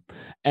 Arnold.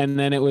 And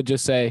then it would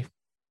just say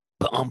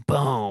boom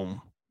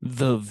boom,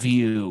 The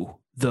View,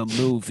 the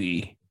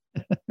movie.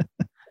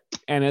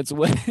 And it's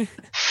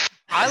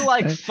I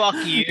like fuck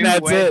you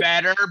That's way it.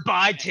 better.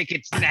 Buy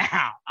tickets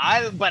now.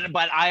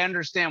 But I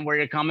understand where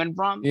you're coming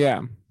from.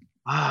 Yeah.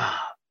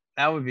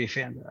 That would be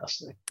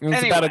fantastic.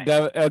 It's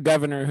about a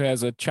governor who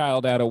has a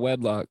child out of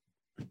wedlock.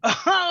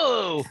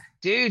 Oh,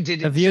 dude,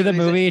 The View of the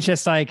movie is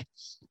just like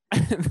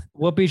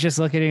Whoopi's just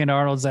looking at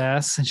Arnold's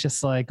ass and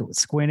just like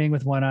squinting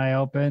with one eye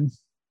open.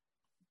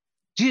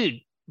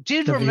 Dude,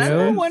 The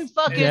remember View? when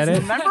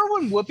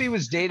Whoopi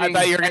was dating? I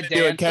thought you were going to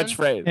do a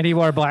catchphrase. And he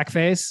wore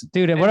blackface.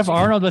 Dude, what if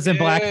Arnold was in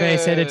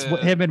blackface and it's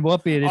him and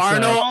Whoopi? And it's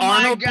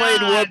Arnold God, played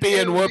Whoopi and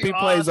dude, Whoopi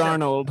plays awesome.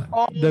 Arnold.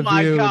 Oh The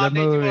my View, God, the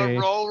they do movie. a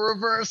role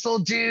reversal,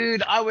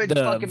 dude. I would The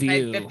fucking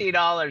View. pay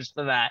 $50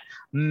 for that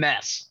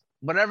mess.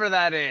 Whatever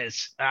that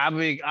is. I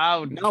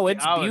would. No,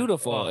 it's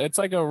beautiful. It's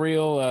like a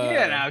real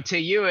to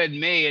you and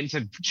me and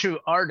to true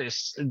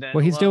artists.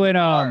 Well, he's doing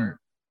art,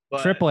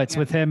 triplets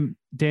with him,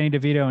 Danny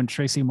DeVito and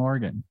Tracy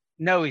Morgan.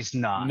 No, he's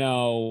not.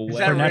 No. Is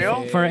that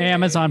real? For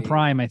Amazon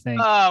Prime, I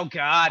think. Oh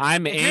God,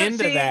 I'm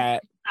into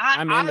that.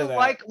 I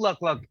like. Look.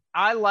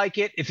 I like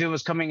it if it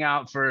was coming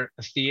out for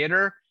a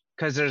theater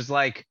because there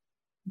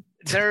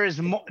is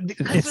more.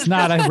 It's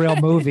not a real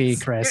movie,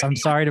 Chris. I'm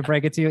sorry to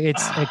break it to you.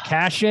 It's a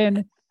cash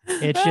in.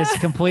 It's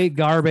just complete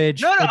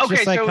garbage. No, it's okay,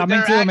 just like so Coming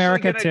they're to actually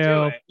America gonna too.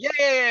 do it.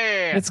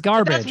 Yeah. It's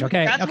garbage.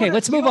 Okay, That's what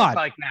let's it move feels on.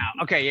 Like now.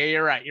 Okay, yeah,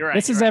 you're right.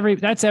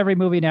 That's every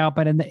movie now,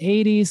 but in the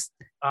 80s,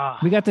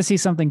 we got to see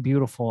something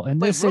beautiful.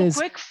 And this real is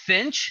quick,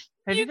 Finch.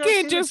 You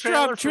can't just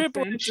drop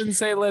triplets and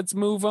say let's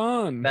move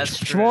on. That's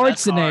true.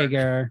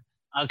 Schwarzenegger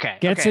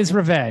gets his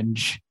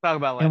revenge. Talk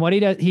about and what he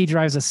does, he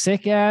drives a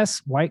sick ass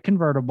white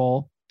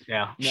convertible.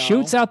 Yeah.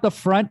 Shoots out the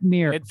front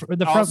mirror,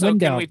 the front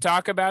window. Can we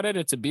talk about it?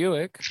 It's a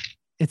Buick.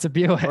 It's a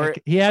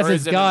Buick. He has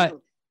his gun.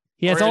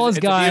 He has all his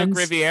guns. It's a Buick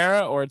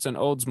Riviera or it's an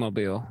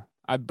Oldsmobile.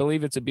 I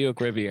believe it's a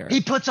Buick Riviera.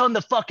 He puts on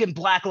the fucking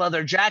black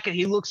leather jacket.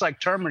 He looks like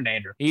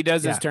Terminator. He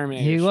does his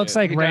Terminator. He looks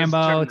like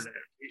Rambo.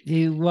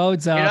 He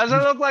loads up. He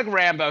doesn't look like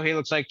Rambo. He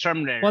looks like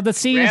Terminator. Well, the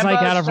scene is like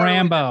out of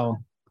Rambo.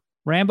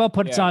 Rambo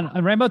puts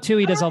on Rambo 2.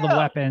 He does all the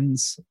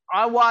weapons.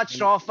 I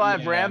watched all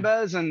 5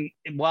 Rambos, and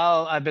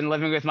while I've been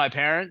living with my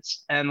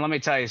parents, and let me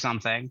tell you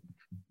something,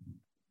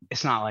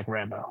 it's not like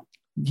Rambo.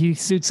 He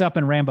suits up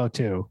in Rambo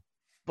 2.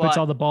 Puts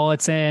all the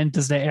bullets in,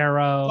 does the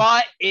arrow.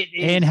 But it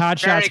is in Hot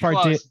Shots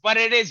Part 2. But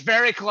it is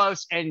very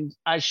close, and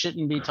I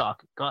shouldn't be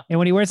talking. And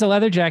when he wears a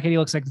leather jacket, he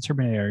looks like the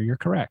Terminator. You're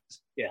correct.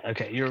 Yeah.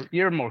 Okay.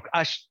 You're more.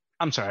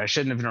 I'm sorry. I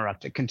shouldn't have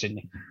interrupted.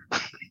 Continue.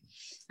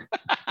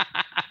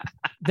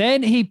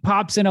 Then he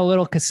pops in a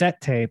little cassette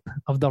tape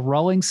of the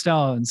Rolling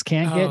Stones.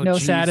 Can't get no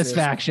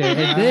satisfaction.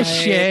 And this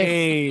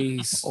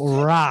shit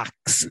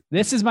rocks.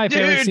 This is my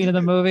favorite scene of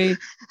the movie.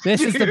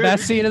 This is the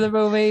best scene of the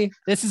movie.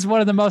 This is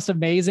one of the most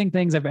amazing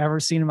things I've ever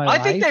seen in my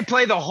life. I think they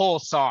play the whole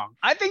song.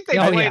 I think they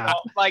play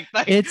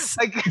it's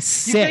like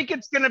sick. You think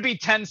it's gonna be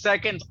 10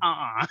 seconds?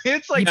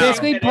 It's like he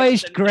basically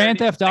plays Grand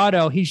Theft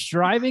Auto. He's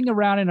driving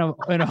around in a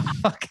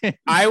fucking.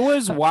 I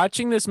was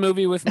watching this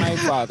movie with my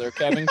father,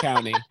 Kevin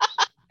County.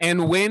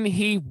 And when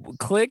he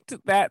clicked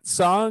that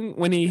song,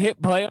 when he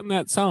hit play on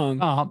that song,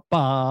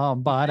 my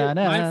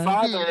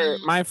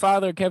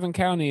father, Kevin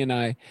County, and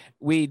I,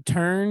 we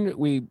turned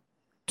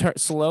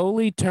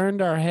slowly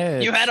turned our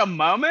heads. You had a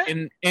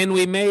moment? And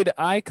we made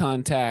eye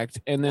contact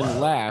and then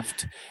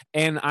laughed.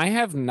 And I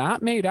have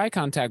not made eye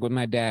contact with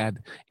my dad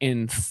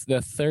in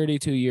the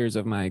 32 years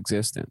of my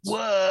existence.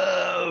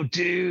 Whoa,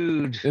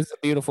 dude. It's a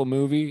beautiful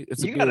movie.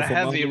 You got a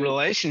heavy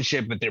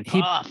relationship with your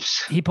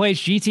pops. He plays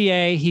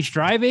GTA. He's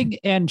driving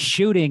and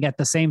shooting at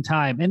the same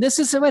time. And this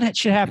is what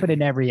should happen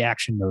in every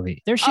action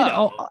movie. There should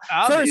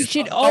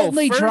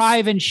only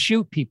drive and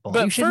shoot people.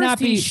 But you should not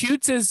be.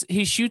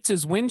 He shoots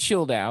his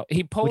windshield out.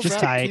 He pulls which is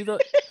up tight.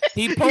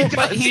 He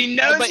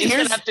knows he's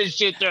gonna have to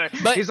shoot through it.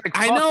 But he's like,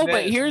 I know,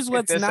 but here's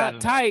what's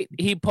not tight.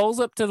 He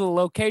pulls up to the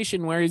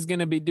location where he's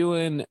going to be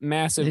doing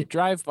massive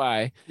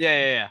drive-by.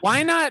 Yeah.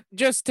 Why not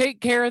just take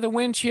care of the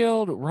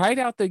windshield right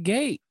out the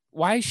gate?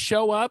 Why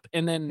show up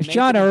and then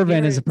John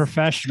Irvin is a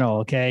professional,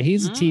 okay?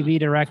 He's a TV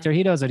director.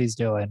 He knows what he's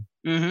doing.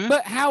 Mm-hmm.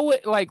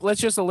 But let's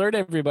just alert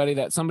everybody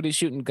that somebody's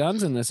shooting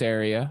guns in this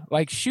area.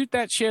 Like, shoot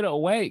that shit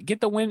away.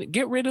 Get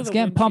rid of He's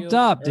getting pumped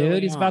up,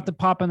 dude. He's about to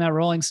pop in that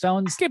Rolling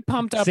Stones. Get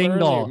pumped up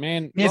single. Earlier,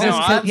 man. He has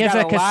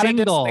a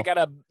single.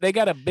 They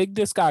got a big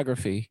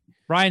discography.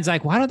 Ryan's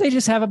like, why don't they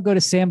just have him go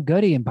to Sam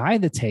Goody and buy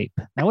the tape?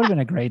 That would have been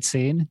a great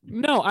scene.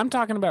 No, I'm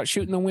talking about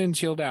shooting the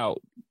windshield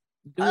out.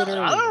 I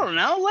don't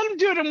know. Let him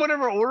do it in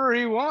whatever order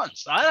he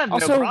wants. I have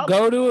also, no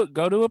problem.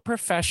 go to a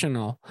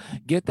professional.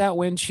 Get that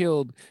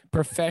windshield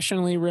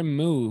professionally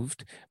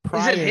removed.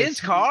 Is it his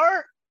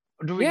car?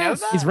 Do we know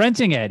that? He's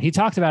renting it. He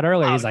talked about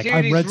earlier. He's like, dude,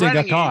 I'm renting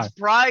a car. He's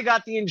probably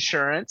got the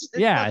insurance.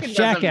 Jackass.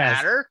 Doesn't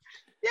matter.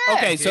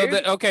 Yeah,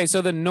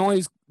 so the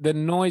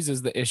noise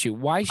is the issue.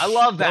 Why? I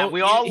love that.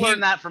 We all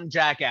learned that from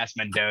Jackass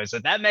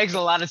Mendoza. That makes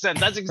a lot of sense.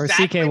 That's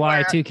exactly or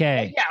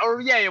CKY2K.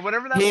 Yeah,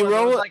 whatever that was.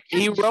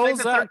 He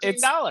rolls up.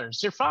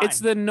 $13. You're fine. It's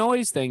the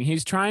noise thing.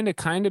 He's trying to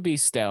kind of be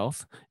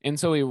stealth, and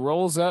so he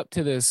rolls up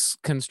to this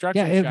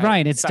construction. Yeah,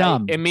 Ryan, it's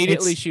dumb.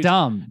 Immediately shoots.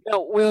 Dumb.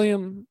 No,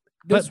 William.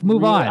 Let's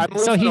move on.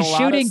 So he's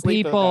shooting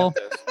people.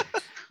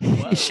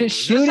 He's just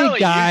shooting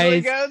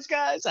guys.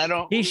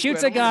 He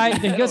shoots a guy.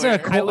 He goes to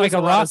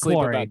a rock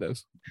quarry.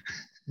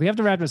 We have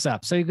to wrap this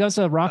up. So he goes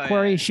to a rock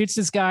quarry. He shoots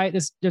this guy.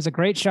 There's a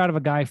great shot of a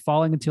guy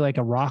falling into like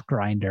a rock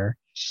grinder.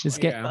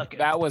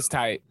 That was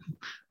tight,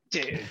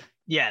 dude.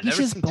 Yeah, he's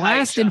just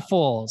blasting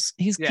fools.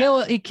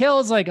 He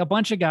kills like a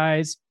bunch of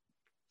guys.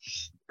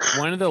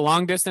 One of the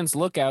long distance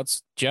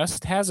lookouts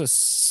just has a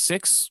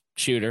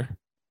 6-shooter.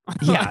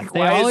 Yeah,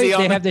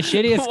 they have the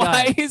shittiest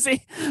guy.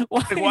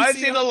 Why is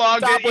he the long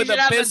distance with a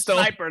pistol?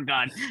 Sniper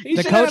gun.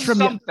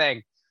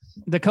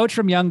 The coach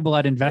from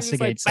Youngblood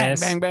investigates this.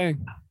 Bang,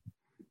 bang.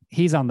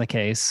 He's on the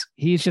case.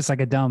 He's just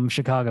like a dumb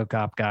Chicago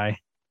cop guy.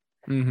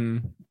 Mm-hmm.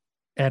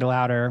 Ed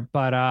Lauder.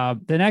 But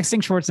the next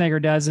thing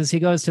Schwarzenegger does is he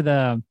goes to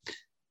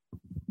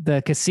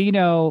the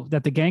casino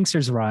that the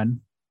gangsters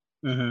run.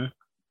 Mm-hmm.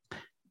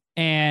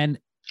 And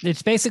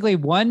it's basically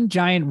one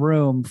giant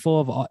room full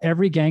of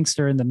every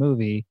gangster in the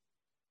movie.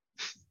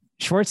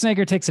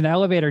 Schwarzenegger takes an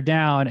elevator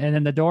down and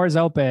then the doors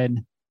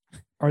open,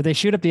 or they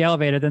shoot up the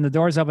elevator. Then the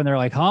doors open. They're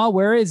like, huh,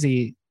 where is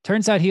he?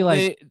 Turns out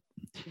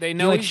they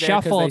know he's there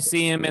because they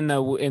see him in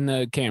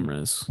the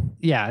cameras.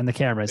 Yeah, in the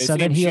cameras. So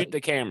then he shoot the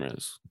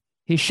cameras.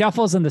 He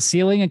shuffles in the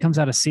ceiling and comes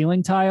out a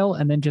ceiling tile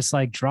and then just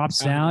like drops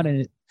down.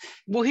 And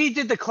he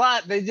did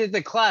they did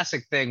the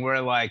classic thing where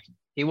like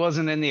he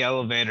wasn't in the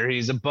elevator,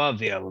 he's above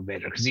the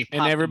elevator because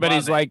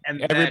everybody's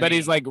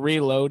like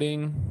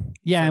reloading.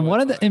 Yeah, and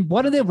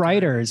one of the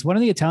writers, one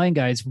of the Italian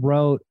guys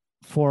wrote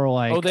for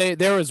like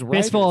there was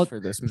fistful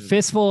for this movie.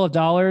 Fistful of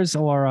dollars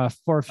or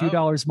for a few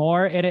dollars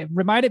more, and it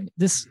reminded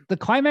the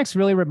climax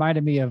really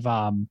reminded me of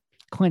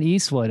Clint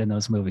Eastwood in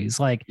those movies,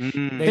 like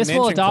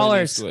Fistful of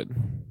Dollars.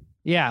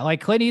 Yeah, like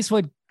Clint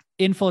Eastwood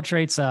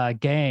infiltrates a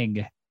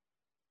gang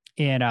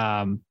in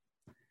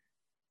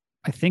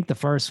I think the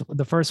first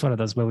one of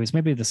those movies,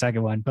 maybe the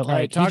second one, but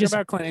like talk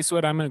about Clint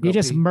Eastwood. I'm gonna go. He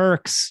just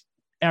murks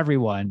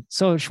everyone.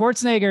 So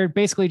Schwarzenegger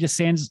basically just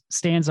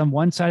stands on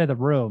one side of the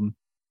room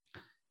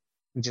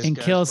and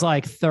kills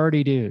like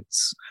 30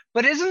 dudes.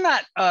 But isn't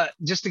that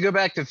just to go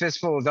back to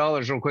Fistful of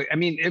Dollars real quick? I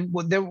mean,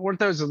 weren't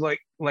those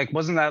like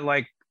wasn't that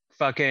like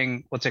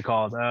fucking what's it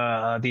called?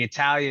 The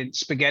Italian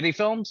spaghetti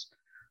films?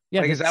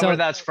 Yeah, like, is that where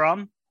that's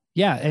from?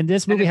 Yeah, and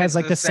this movie has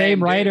like the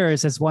same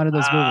writers as one of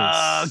those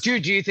movies.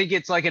 Dude, do you think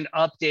it's like an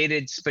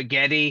updated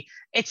spaghetti?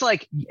 It's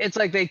like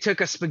they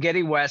took a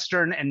spaghetti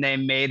western and they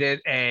made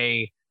it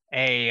a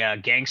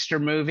gangster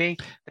movie.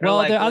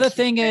 Well, the other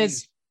thing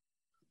is,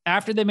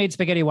 after they made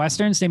spaghetti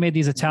westerns, they made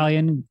these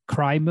Italian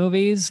crime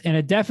movies, and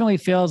it definitely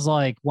feels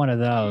like one of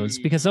those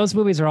because those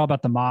movies are all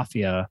about the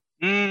mafia,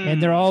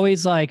 and they're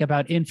always like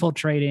about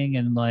infiltrating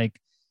and like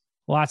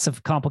lots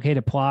of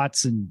complicated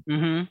plots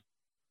and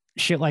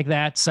shit like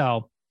that.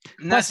 So.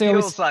 And that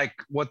feels like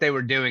what they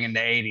were doing in the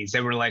 80s.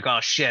 They were like, oh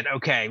shit,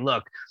 okay,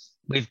 look,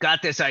 we've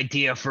got this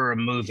idea for a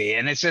movie,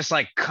 and it's just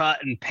like cut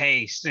and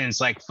paste, and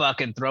it's like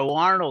fucking throw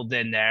Arnold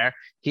in there.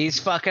 He's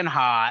fucking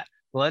hot.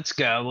 Let's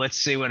go. Let's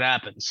see what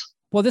happens.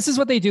 Well, this is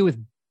what they do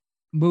with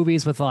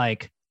movies with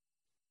like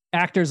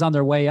actors on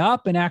their way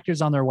up and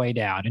actors on their way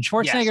down. And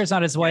Schwarzenegger's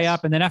on his way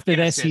up, and then after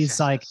this, he's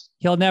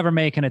he'll never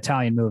make an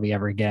Italian movie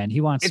ever again.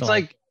 He wants it's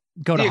to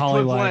go to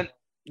Hollywood.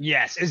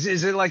 Yes.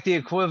 Is it like the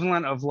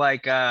equivalent of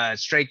like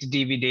straight to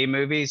DVD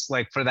movies,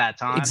 like for that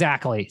time?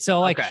 Exactly. So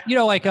like,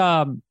 like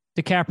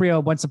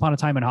DiCaprio Once Upon a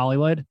Time in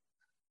Hollywood.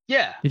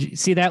 Yeah. Did you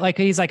see that? Like,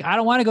 he's like, I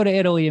don't want to go to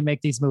Italy and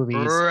make these movies.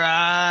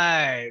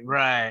 Right.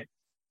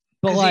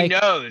 But like,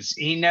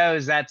 he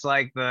knows that's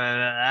like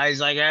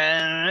he's like,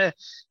 and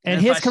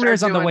his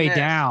career's on the way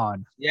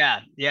down. Yeah,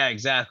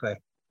 exactly.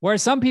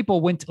 Whereas some people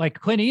went like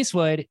Clint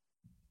Eastwood,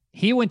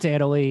 he went to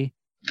Italy.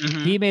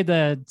 Mm-hmm. He made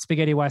the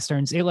spaghetti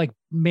westerns. It like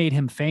made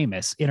him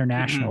famous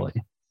internationally.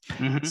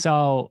 Mm-hmm.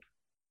 So,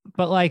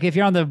 but like if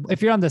you're on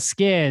the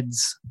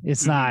skids,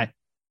 it's not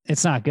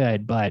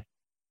good. But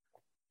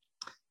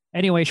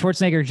anyway,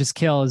 Schwarzenegger just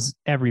kills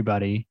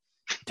everybody.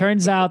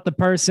 Turns out the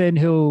person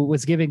who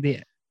was giving the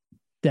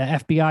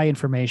FBI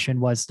information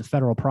was the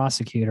federal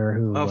prosecutor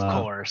who, of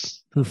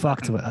course, who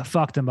fucked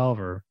him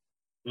over.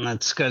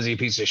 That's because he's a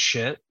piece of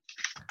shit.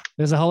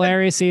 There's a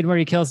hilarious scene where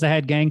he kills the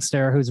head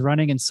gangster who's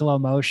running in slow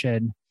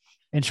motion,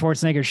 and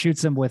Schwarzenegger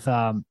shoots him with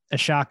a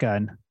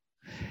shotgun,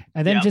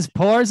 and then just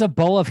pours a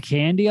bowl of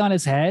candy on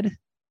his head.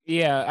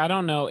 Yeah, I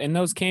don't know. And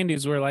those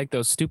candies were like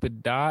those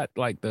stupid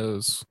like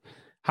those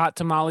hot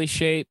tamale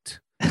shaped.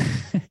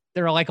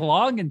 They're like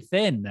long and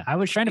thin. I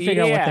was trying to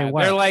figure out what they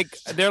were.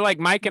 They're like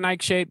Mike and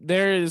Ike shaped.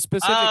 They're a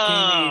specific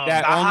candy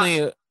that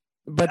only,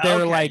 but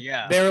they're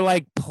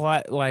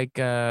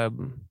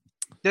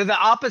they're the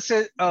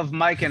opposite of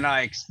Mike and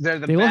Ike's. They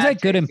look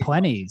like Good and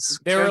Plenty's.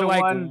 They're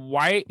like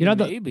white.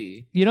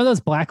 Maybe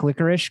those black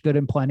licorice Good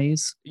and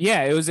Plenty's.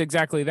 Yeah, it was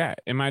exactly that.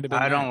 It might have been.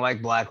 I don't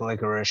like black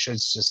licorice. It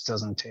just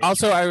doesn't taste.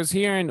 Also, I was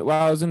hearing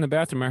while I was in the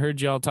bathroom, I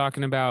heard y'all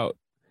talking about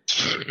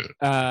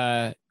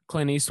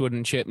Clint Eastwood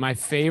and shit. My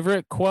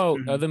favorite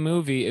quote of the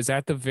movie is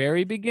at the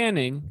very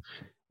beginning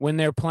when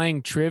they're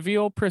playing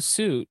Trivial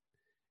Pursuit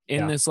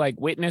in this like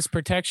witness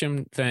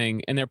protection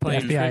thing, and they're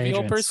playing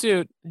Trivial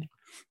Pursuit.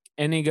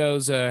 And he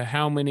goes,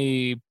 how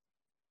many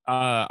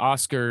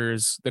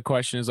Oscars? The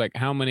question is like,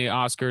 how many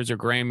Oscars or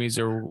Grammys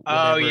or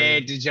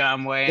whatever did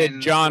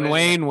John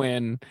Wayne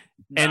win?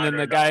 And then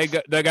the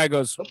guy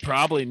goes,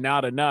 probably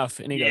not enough.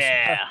 And he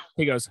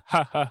goes,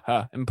 ha ha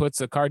ha, and puts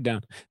the card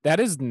down. That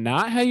is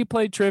not how you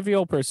play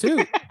Trivial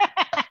Pursuit.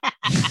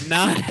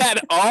 Not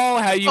at all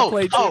how you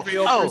play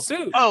Trivial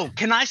Pursuit. Oh,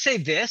 can I say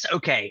this?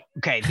 Okay,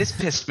 this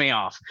pissed me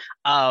off.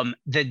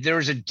 That there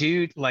was a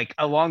dude like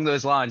along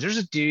those lines. There's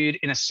a dude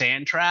in a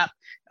sand trap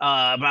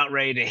about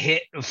ready to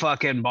hit a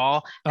fucking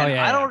ball. And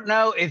I don't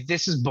know if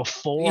this is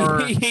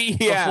before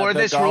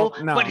this rule,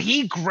 but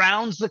he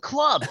grounds the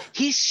club.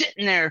 He's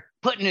sitting there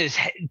putting the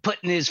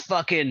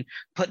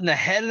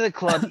head of the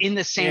club in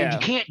the sand. You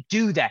can't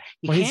do that.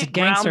 He's a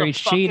gangster. He's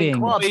cheating. He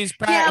was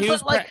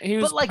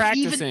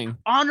practicing. Even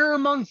honor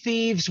among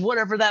thieves,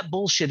 whatever that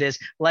bullshit is.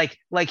 Like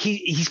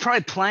he's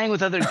probably playing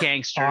with other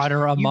gangsters.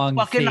 Honor among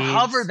thieves. Fucking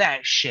hover that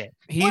shit.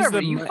 You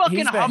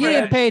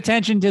didn't pay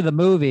attention to the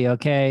movie,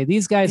 okay?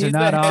 These guys are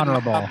not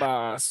honorable.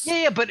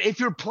 Yeah, but if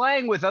you're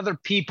playing with other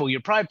people,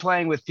 you're probably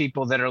playing with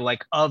people that are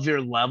like of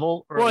your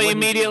level. He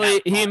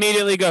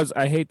immediately goes,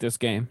 "I hate this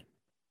game."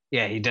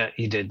 Yeah, he did.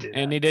 He did.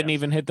 And he didn't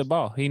even hit the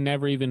ball. He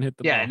never even hit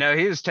the ball. Yeah, no,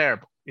 he was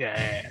terrible.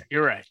 Yeah.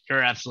 You're right. You're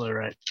absolutely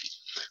right.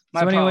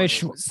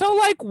 So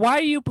like, why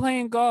are you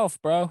playing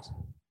golf, bro?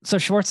 So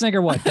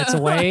Schwarzenegger gets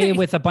away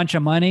with a bunch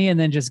of money and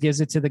then just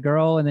gives it to the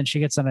girl, and then she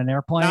gets on an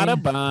airplane? Not a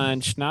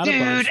bunch. Just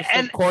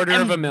a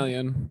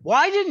 $250,000.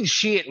 Why didn't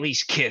she at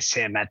least kiss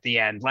him at the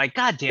end? Like,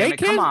 God damn it,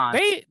 come on.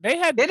 They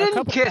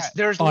didn't kiss.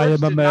 I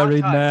am a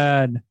married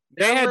man.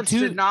 They had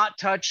did not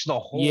touch the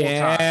whole time.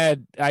 Yeah,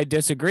 I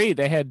disagree.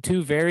 They had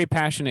two very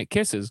passionate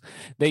kisses.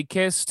 They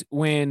kissed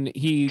when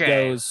he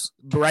goes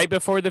right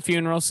before the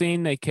funeral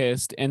scene. They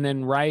kissed, and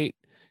then right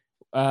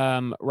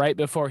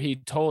before he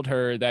told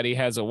her that he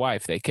has a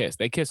wife, they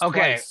kissed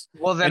twice.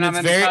 Well, then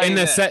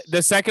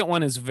the second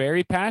one is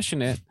very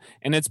passionate,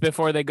 and it's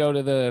before they go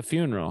to the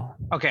funeral.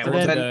 Okay,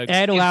 well, then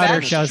Ed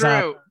Lauter shows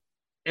up.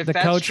 If the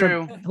coach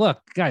true. Look,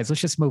 guys, let's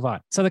just move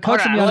on. So the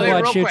coach from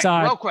Youngblood shoots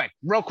on.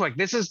 Real quick.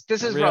 This is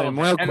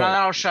relevant, and then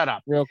I'll shut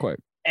up. Real quick.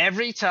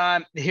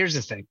 Here's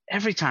the thing.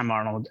 Every time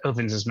Arnold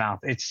opens his mouth,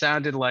 it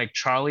sounded like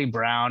Charlie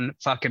Brown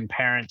fucking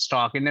parents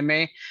talking to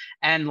me.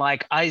 And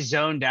like I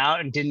zoned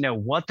out and didn't know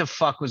what the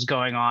fuck was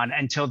going on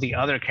until the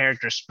other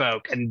character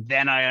spoke. And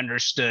then I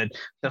understood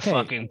the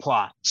fucking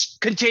plot.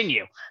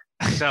 Continue.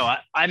 So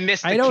I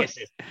missed the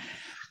kisses.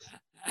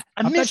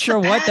 I'm not sure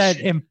what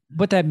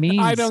that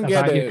means. I don't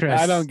get it. Chris.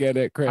 I don't get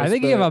it, Chris. I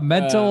think you have a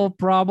mental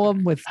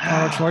problem with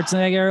Arnold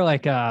Schwarzenegger,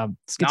 like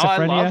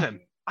schizophrenia. No,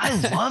 I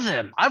love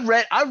him. I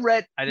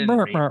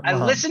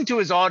listened to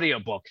his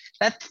audiobook.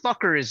 That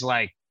fucker is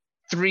like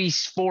 3,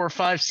 4,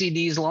 5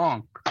 CDs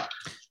long.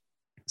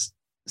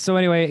 So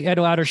anyway, Ed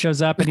Lauter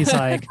shows up and he's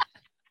like,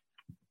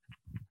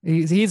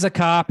 he's a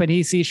cop, and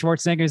he sees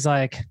Schwarzenegger. He's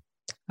like,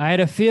 I had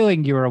a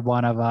feeling you were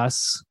one of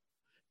us.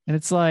 And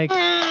it's like,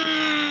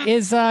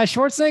 is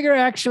Schwarzenegger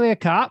actually a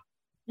cop?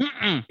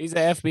 Mm-mm. He's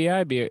an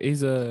FBI beer.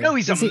 He's a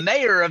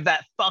mayor of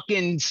that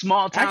fucking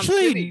small town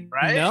city,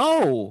 right?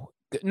 No.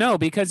 No,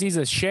 because he's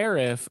a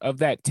sheriff of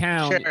that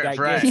town. Sheriff,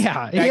 right.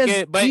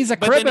 He's a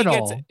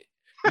criminal.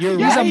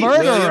 He's a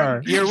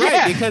murderer. You're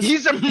right, because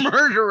he's a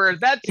murderer.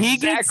 That's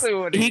exactly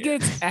what he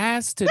gets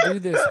asked to do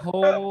this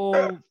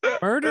whole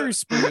murder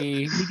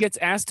spree. He gets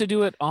asked to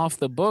do it off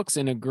the books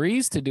and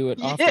agrees to do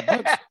it off the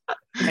books.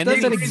 And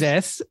it doesn't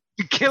exist.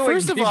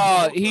 First of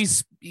all, I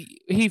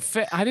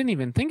didn't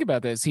even think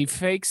about this. He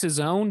fakes his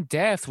own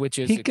death, which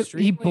is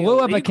he blew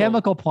up a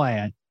chemical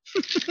plant.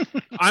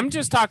 I'm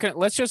just talking.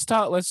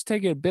 Let's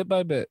take it bit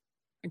by bit,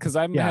 because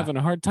I'm having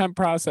a hard time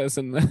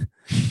processing the.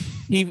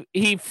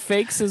 He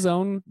fakes his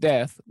own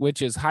death,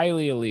 which is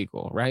highly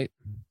illegal, right?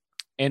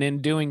 And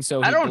in doing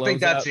so, I don't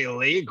think that's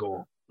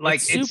illegal.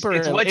 Like it's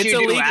what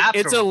you do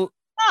after.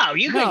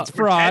 You can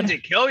pretend to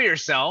kill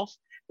yourself.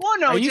 Well,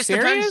 no, it just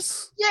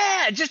depends.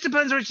 Yeah, it just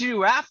depends what you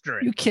do after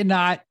it. You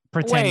cannot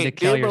pretend to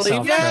kill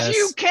yourself. Yes,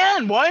 you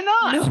can. Why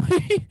not? No.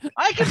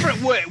 I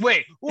can.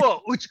 Wait.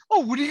 Whoa. What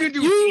are you gonna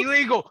do? It's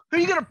illegal. Who are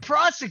you gonna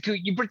prosecute?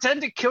 You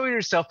pretend to kill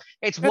yourself.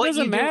 It's what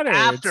you do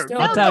after.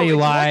 I'll tell you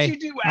why.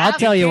 I'll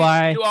tell you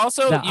why. You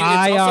also, it's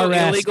also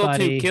illegal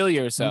to kill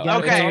yourself.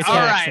 Okay.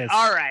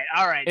 All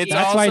right.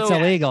 That's why it's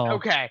illegal.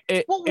 Okay.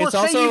 It's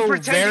also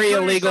very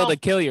illegal to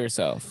kill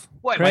yourself.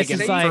 What? Chris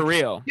is like, for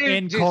real.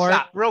 In court.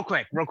 Stop. Real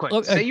quick.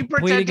 Look, Say you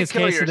pretend to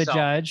kill yourself. To the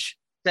judge.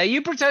 Say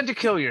you pretend to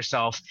kill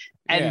yourself,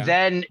 and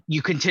then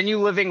you continue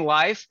living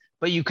life,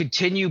 but you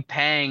continue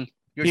paying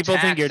your people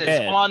taxes think you're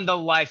dead on the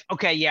life.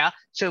 Okay, yeah.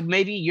 So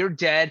maybe you're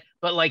dead,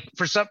 but like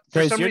for some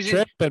you're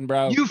reason, tripping,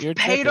 bro. You've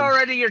paid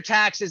already your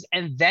taxes,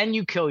 and then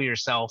you kill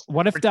yourself.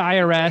 What if the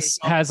IRS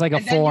has like a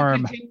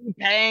form? Then you continue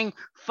paying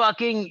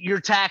fucking your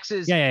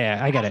taxes. Yeah.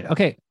 I get it.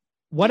 Okay.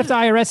 What if the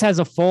IRS has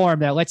a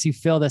form that lets you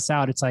fill this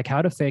out? It's like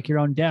how to fake your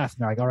own death.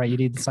 And they're like, all right, you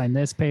need to sign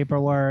this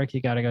paperwork.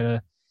 You got to go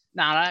to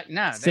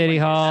City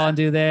Hall and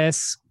do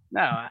this.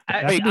 No,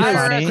 that could be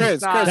funny.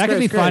 That could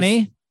be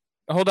funny.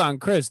 Hold on,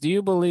 Chris. Do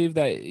you believe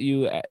that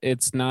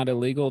it's not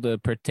illegal to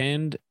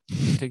pretend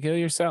to kill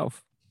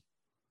yourself?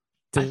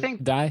 To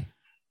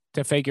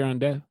fake your own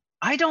death?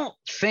 I don't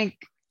think.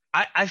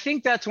 I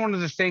think that's one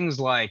of the things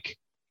like.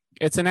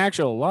 It's an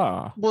actual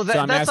law. Well, so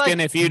I'm asking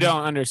if you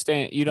don't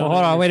understand. You don't. Well,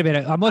 hold on, wait a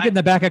minute. I'm looking in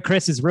the back of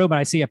Chris's room and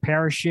I see a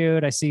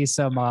parachute. I see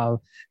some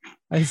old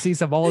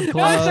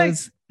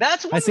clothes.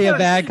 I see a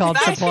bag called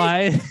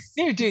Supply.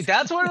 Dude,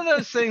 that's one of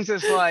those things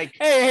that's like.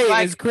 Hey,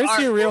 like, is Chris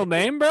your real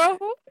name, bro?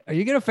 Are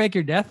you gonna fake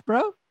your death,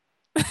 bro?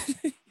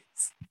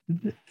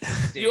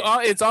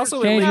 It's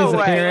also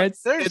illegal.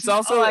 It's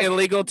also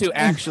illegal to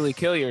actually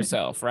kill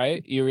yourself,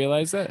 right? You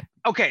realize that?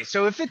 Okay,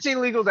 so if it's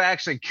illegal to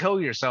actually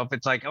kill yourself,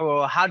 it's like, oh,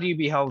 well, how do you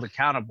be held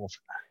accountable for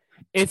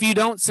that? If you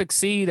don't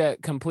succeed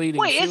at completing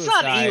suicide, it's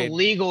not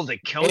illegal to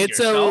kill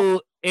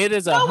yourself. It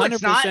is 100%. No,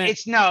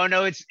 it's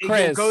not. It's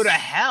you'll go to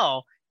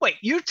hell. Wait,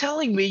 you're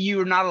telling me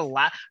you're not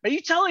allowed? Are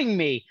you telling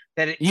me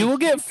that you will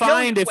get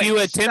fined if you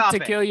attempt to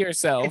kill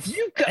yourself?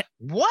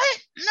 What?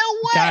 No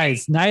way,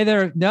 guys.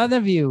 None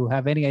of you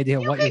have any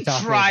idea what you're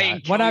talking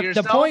about.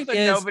 The point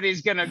is,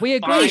 nobody's gonna. We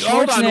agree.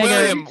 Hold on,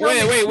 William.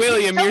 Wait,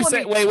 William. You're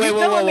saying wait,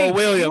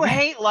 William. You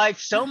hate life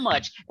so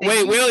much.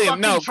 Wait, William.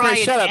 No,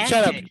 Chris, shut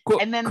up.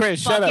 And then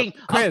Chris, shut up.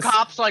 Chris,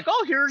 cop's like,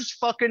 oh, here's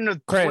fucking a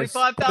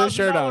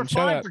 $25,000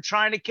 fine for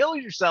trying to kill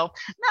yourself.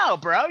 No,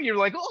 bro. You're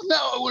like, oh no,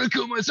 I want to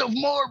kill myself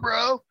more,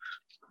 bro.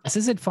 This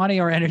isn't funny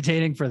or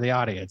entertaining for the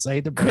audience. I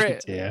hate to break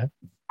it to you.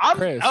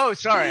 Oh,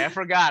 sorry, I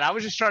forgot. I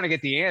was just trying to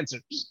get the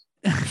answers.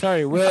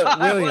 Sorry,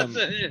 William.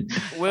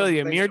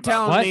 William, you're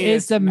telling me what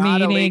is the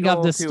meaning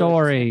of the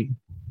story?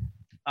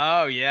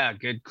 Oh yeah,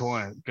 good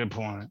point.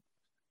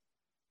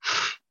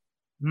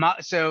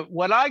 So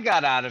what I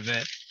got out of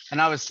it,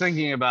 and I was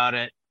thinking about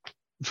it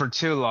for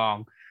too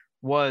long,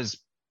 was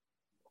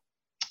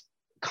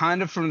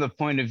kind of from the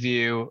point of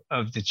view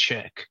of the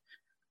chick.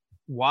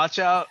 Watch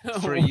out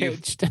for you.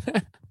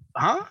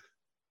 Huh?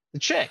 The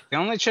chick, the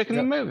only chick in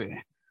the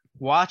movie.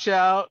 Watch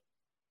out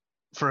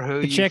for who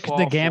you fall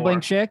the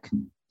gambling chick?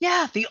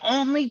 Yeah, the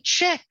only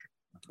chick.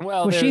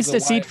 Well, she's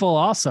deceitful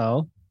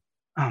also.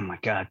 Oh my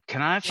God.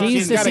 Can I?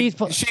 She's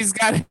deceitful. She's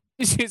got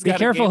Be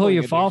careful who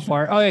you fall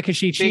for. Oh yeah, because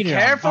she cheated. Be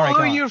careful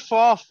who you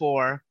fall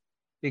for,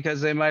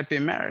 because they might be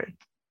married.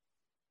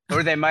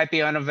 Or they might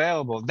be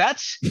unavailable.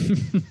 That's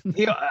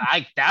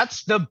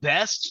that's the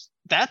best.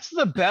 That's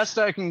the best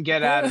I can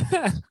get at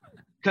it.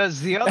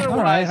 Because the other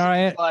one,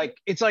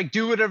 it's like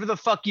do whatever the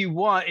fuck you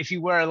want if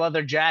you wear a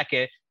leather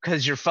jacket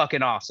because you're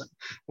fucking awesome.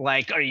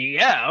 Like, are you?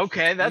 Yeah,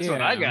 okay, that's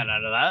what I got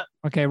out of that.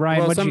 Okay,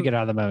 Ryan, what did you get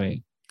out of the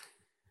movie?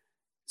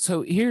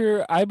 So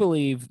here, I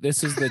believe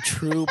this is the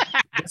true.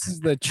 This is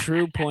the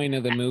true point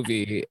of the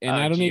movie, and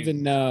I don't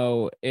even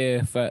know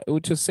if.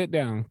 Just sit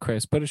down,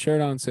 Chris. Put a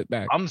shirt on. Sit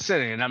back. I'm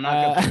sitting, and I'm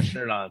not gonna put a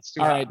shirt on.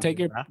 All right, take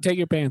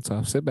your pants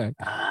off. Sit back.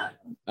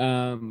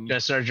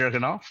 Just start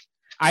jerking off.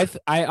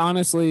 I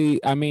honestly,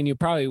 I mean, you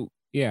probably,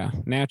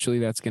 naturally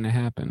that's going to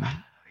happen.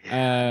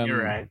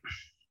 You're right.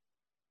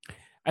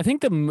 I think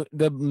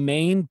the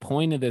main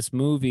point of this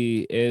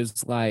movie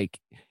is like,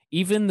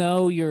 even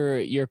though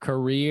your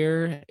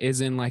career is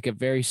in like a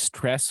very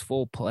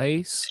stressful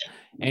place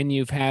and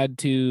you've had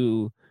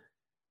to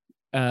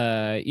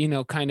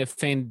kind of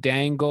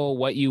fandangle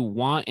what you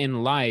want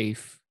in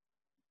life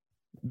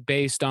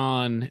based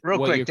on real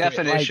quick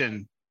definition.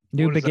 Like,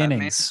 new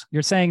beginnings.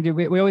 You're saying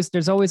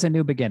there's always a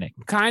new beginning.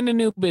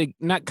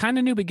 Not kind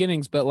of new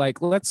beginnings, but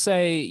like, let's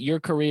say your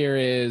career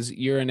is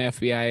you're an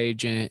FBI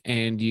agent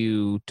and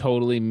you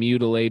totally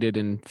mutilated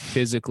and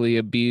physically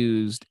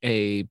abused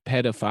a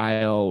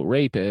pedophile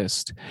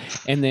rapist,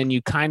 and then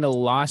you kind of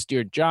lost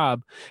your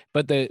job,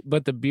 but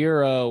the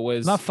bureau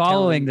was I'm not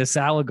following this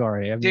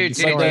allegory. I mean,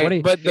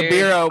 the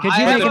bureau. Could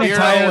you make an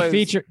entire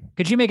feature?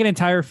 Could you make an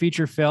entire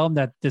feature film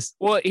that this?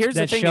 Well, here's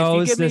the thing: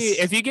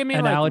 if you give me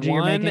analogy like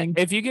you're making,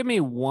 if you give me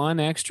one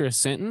extra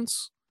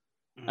sentence,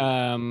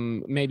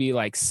 maybe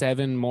like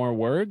 7 more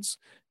words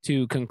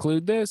to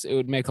conclude this, it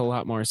would make a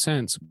lot more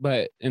sense.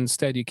 But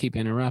instead, you keep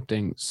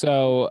interrupting.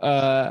 So,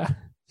 are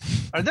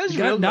those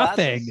you real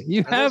nothing? Glasses?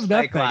 You have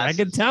nothing. I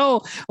can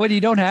tell when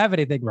you don't have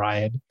anything,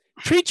 Ryan.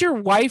 Treat your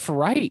wife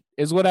right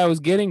is what I was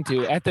getting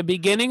to. At the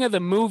beginning of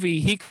the movie,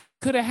 he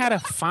could have had a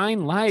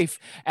fine life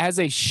as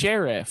a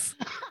sheriff.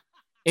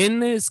 He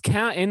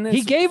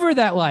gave her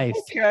that life.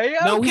 Okay.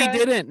 No, he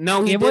didn't.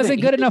 No, it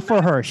wasn't good enough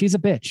for her. She's a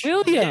bitch.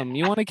 William,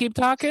 you want to keep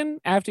talking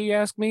after you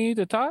ask me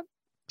to talk?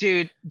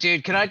 Dude,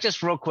 can I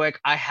just real quick?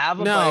 I have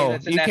a buddy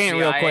that's an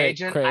FBI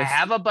agent. Chris. I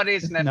have a buddy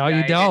that's an FBI agent. No,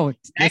 you don't.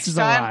 Next this is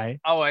a lie.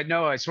 Oh, I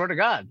know. I swear to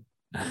God.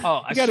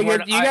 Oh, you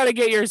gotta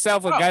get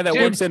yourself a guy that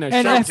works in a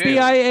an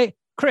FBI.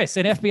 Chris,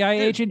 an FBI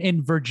agent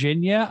in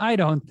Virginia? I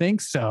don't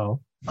think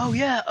so. Oh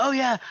yeah.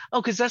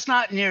 Oh, because that's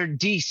not near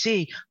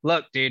DC.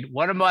 Look, dude,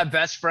 one of my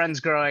best friends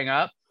growing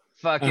up,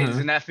 is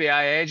an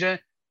FBI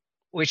agent.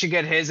 We should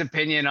get his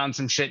opinion on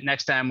some shit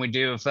next time we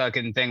do a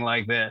fucking thing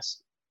like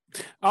this.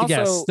 Also,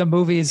 yes, the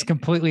movie is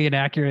completely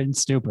inaccurate and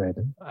stupid.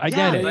 I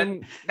get it.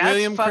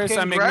 William, Chris,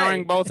 I'm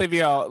ignoring both of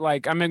y'all.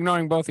 I'm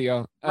ignoring both of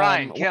y'all.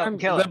 Ryan,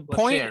 kill it.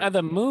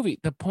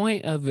 The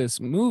point of this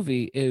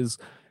movie is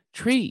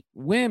treat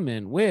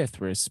women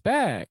with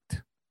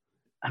respect.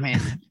 I mean,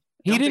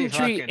 he didn't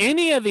treat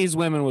any of these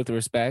women with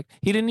respect.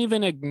 He didn't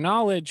even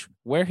acknowledge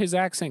where his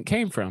accent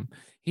came from.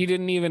 He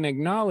didn't even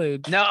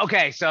acknowledge. No,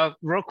 okay. So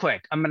real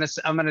quick, I'm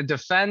gonna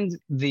defend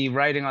the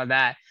writing on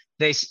that.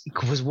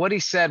 Because what he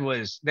said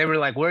was, they were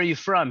like, "Where are you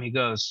from?" He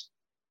goes,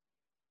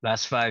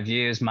 "Last 5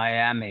 years,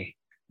 Miami."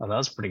 Oh, that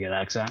was a pretty good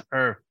accent.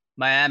 Or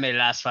Miami,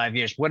 last 5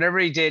 years. Whatever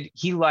he did,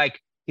 he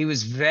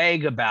was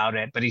vague about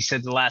it, but he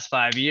said the last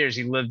 5 years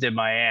he lived in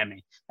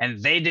Miami, and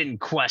they didn't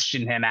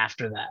question him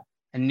after that.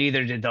 And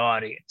neither did the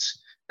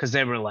audience, because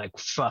they were like,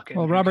 fucking.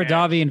 Well, Robert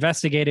Davi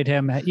investigated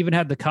him, even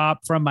had the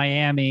cop from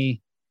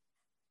Miami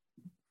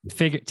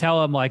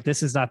tell him, like,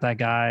 this is not that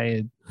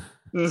guy,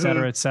 et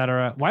cetera, et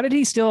cetera. Why did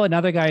he steal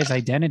another guy's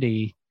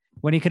identity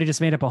when he could have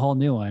just made up a whole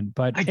new one?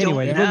 But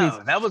anyway,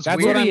 that's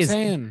weird. What I'm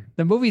saying.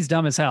 The movie's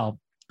dumb as hell.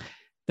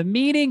 The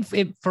meaning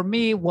for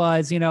me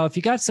was, if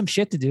you got some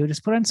shit to do,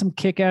 just put on some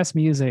kick-ass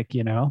music,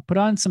 put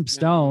on some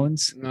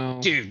Stones. No.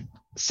 Dude.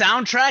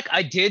 Soundtrack,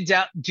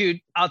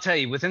 I'll tell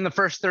you, within the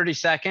first 30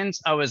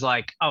 seconds, I was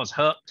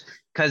hooked,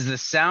 because the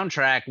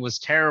soundtrack was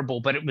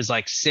terrible, but it was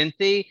like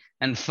synthy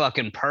and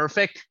fucking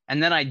perfect.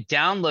 And then I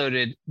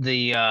downloaded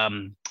the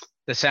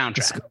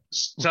soundtrack.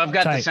 So I've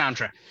got the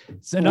soundtrack.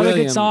 So another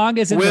good song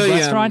is in the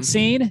restaurant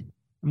scene.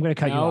 I'm going to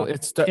cut you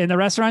off. In the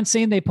restaurant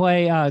scene, they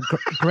play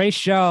Grace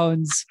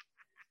Jones.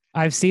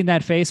 I've seen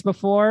that face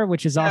before,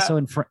 which is also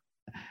in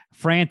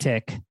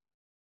Frantic.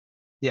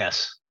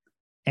 Yes.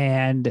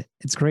 And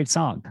it's a great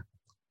song.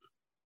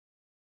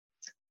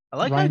 I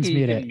like how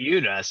you can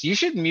mute us. You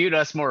should mute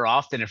us more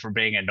often if we're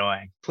being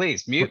annoying.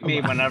 Please mute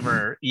me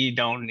whenever you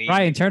don't need.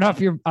 Ryan, turn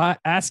off your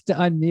ask to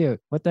unmute.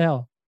 What the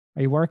hell?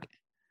 Are you working?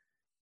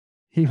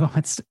 He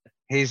wants to.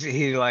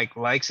 He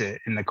likes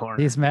it in the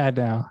corner. He's mad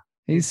now.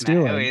 He's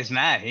stewing. Oh, he's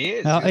mad. He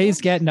is. Oh,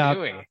 he's getting up.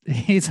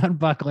 He's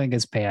unbuckling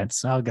his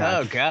pants. Oh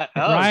god. Oh god.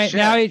 Oh, Ryan, shit.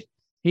 Now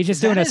he's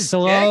just doing a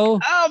slow.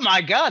 Dick? Oh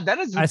my god, that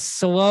is a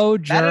slow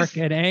jerk,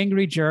 an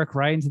angry jerk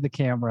right into the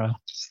camera.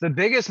 It's the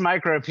biggest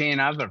micropene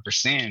I've ever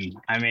seen.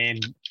 I mean,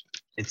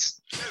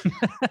 it's.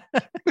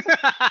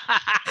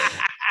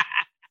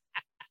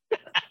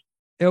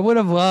 I would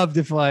have loved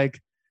if,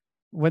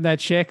 when that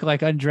chick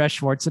undressed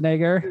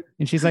Schwarzenegger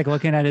and she's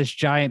looking at his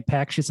giant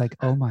pec, she's like,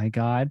 "Oh my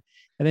god,"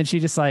 and then she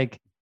just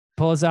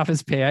pulls off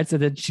his pants,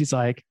 and then she's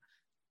like,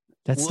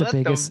 "That's the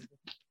biggest."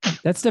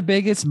 That's the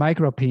biggest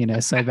micro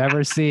penis I've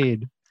ever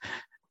seen.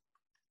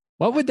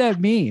 What would that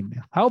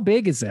mean? How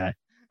big is that?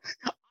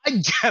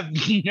 I have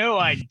no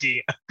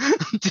idea,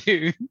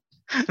 dude.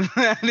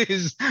 That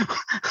is,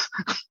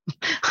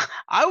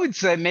 I would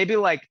say maybe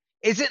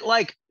is it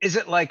like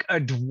a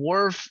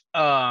dwarf?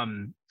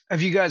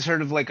 Have you guys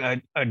heard of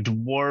a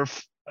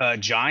dwarf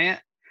giant?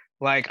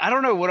 I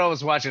don't know what I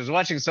was watching. I was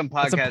watching some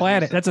podcast. It's a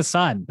planet. That's a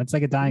sun. That's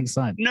like a dying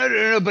sun.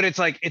 No. But it's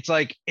like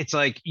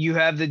you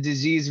have the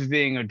disease of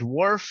being a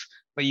dwarf,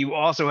 but you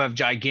also have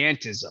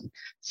gigantism.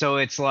 So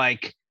it's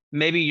like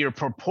maybe your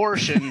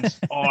proportions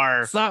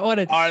are. It's not what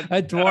a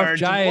dwarf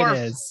giant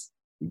is.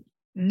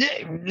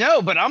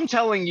 No, but I'm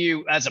telling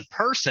you as a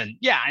person.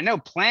 Yeah, I know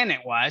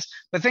planet wise,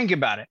 but think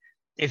about it.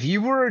 if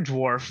you were a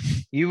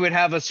dwarf, you would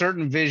have a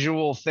certain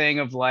visual thing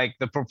of like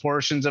the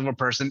proportions of a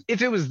person.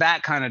 If it was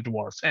that kind of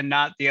dwarf and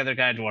not the other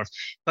kind of dwarf.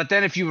 But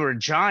then if you were a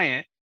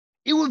giant,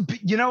 it would be,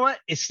 you know what?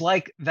 It's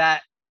like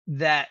that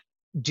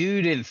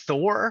dude in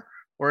Thor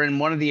or in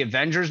one of the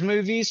Avengers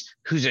movies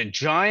who's a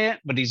giant,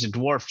 but he's a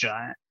dwarf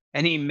giant.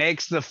 And he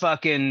makes the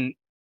fucking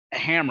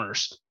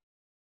hammers.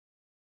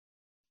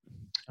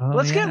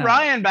 Let's get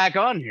Ryan back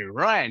on here.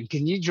 Ryan,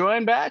 can you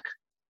join back?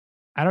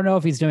 I don't know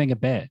if he's doing a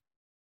bit.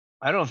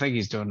 I don't think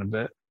he's doing a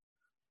bit.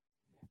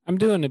 I'm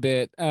doing a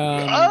bit.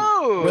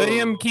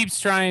 William keeps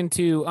trying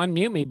to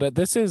unmute me, but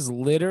this is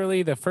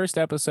literally the first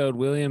episode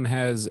William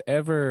has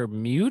ever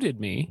muted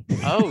me.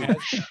 Oh,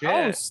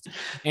 shit.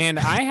 And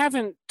I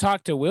haven't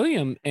talked to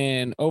William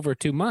in over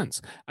 2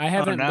 months. I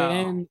haven't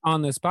been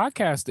on this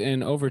podcast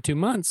in over 2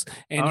 months,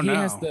 and he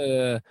has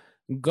the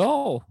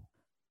goal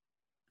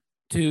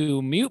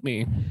to mute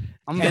me.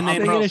 And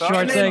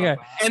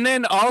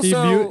then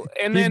also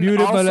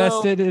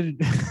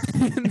molested.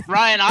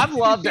 Ryan, I've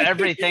loved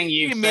everything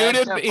you've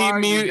said.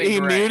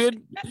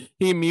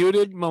 He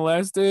muted,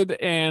 molested,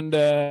 and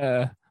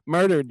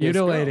murdered,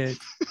 mutilated,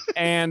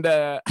 and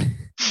then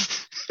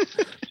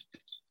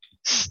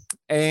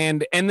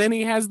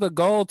he has the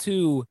goal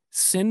to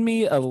send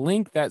me a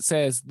link that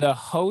says the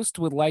host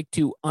would like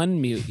to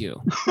unmute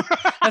you.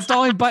 That's the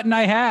only button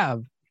I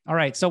have. All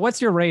right, so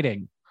what's your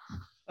rating?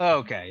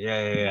 Okay,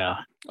 yeah.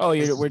 Oh,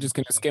 we're just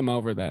gonna skim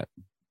over that.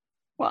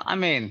 Well, I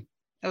mean,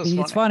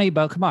 it's funny,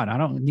 but come on, we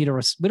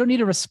don't need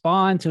to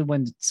respond to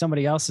when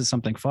somebody else says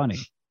something funny.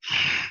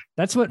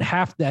 That's what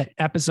half the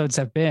episodes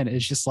have been.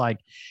 It's just like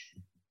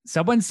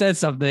someone says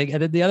something,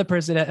 and then the other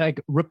person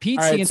like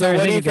repeats the entire thing. So,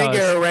 what do you think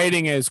your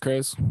rating is,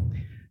 Chris?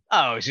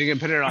 Oh, so you can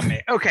put it on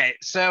me. Okay,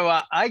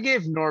 so I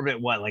gave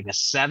Norbit like a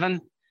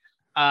 7.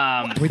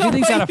 We do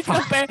things out of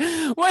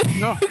 5. What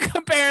are you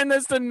comparing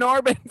this to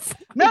Norbit?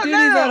 No,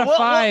 out of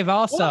 5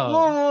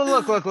 also.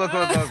 Look.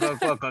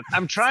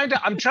 I'm trying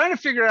to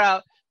figure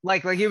out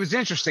like it was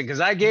interesting because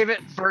I gave it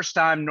first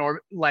time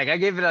I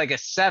gave it like a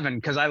 7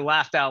 because I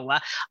laughed out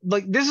loud.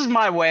 Like this is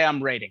my way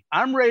I'm rating.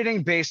 I'm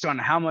rating based on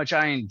how much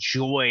I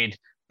enjoyed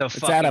the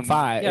It's out of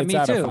 5. Yeah,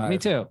 me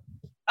too.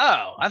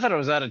 Oh, I thought it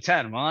was out of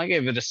 10. Well, I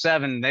gave it a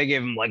 7. They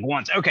gave him like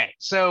once. Okay,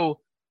 so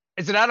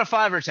is it out of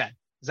 5 or 10?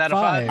 Is that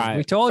 5? A 5?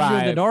 We told you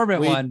the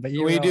Norbit one, but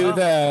we do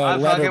the. I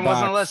fucking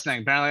wasn't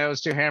listening. Apparently, I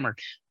was too hammered.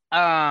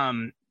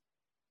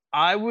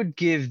 I would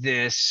give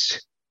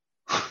this.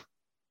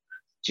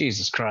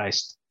 Jesus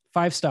Christ.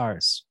 5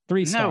 stars.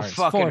 3 stars. No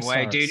fucking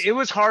way, dude. It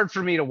was hard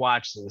for me to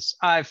watch this.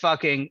 I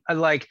fucking I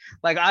liked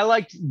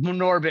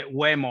Norbit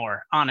way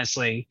more,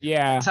 honestly.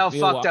 Yeah. That's how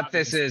fucked up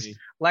this is.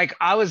 Like,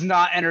 I was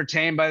not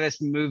entertained by this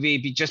movie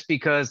just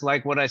because,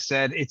 like what I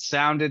said, it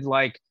sounded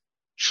like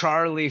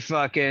Charlie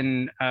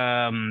fucking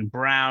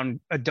Brown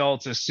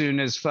adults as soon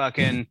as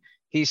fucking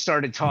he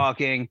started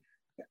talking.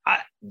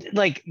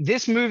 Like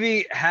this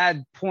movie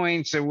had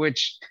points at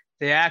which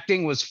the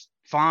acting was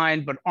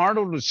fine, but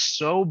Arnold was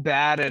so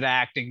bad at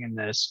acting in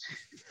this,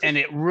 and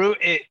it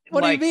ruined it.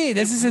 What do you mean?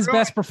 This is his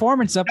best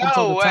performance up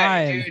until the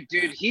time.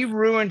 Dude, he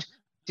ruined.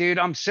 Dude,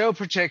 I'm so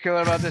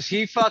particular about this.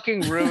 He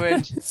fucking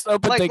ruined. So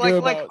like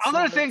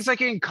other things,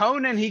 like in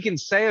Conan, he can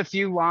say a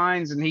few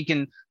lines and he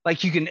can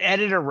you can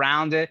edit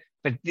around it.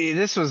 But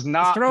this was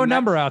not. Let's throw a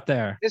number out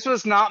there. This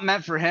was not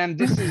meant for him.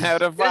 This is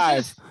out of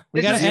 5.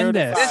 We gotta end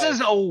this. This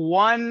is a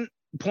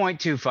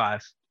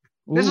 1.25.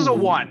 This is a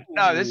 1.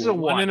 No, this is a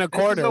 1. 1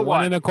 1/4.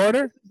 1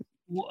 1/4.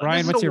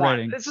 Ryan, what's your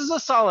rating? This is a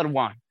solid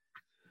 1.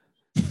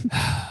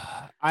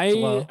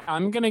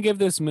 I'm gonna give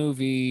this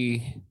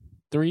movie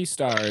 3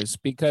 stars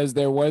because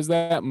there was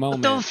that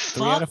moment. What the fuck?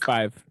 3 out of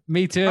 5.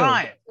 Me too.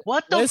 Ryan,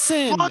 what the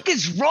fuck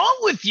is wrong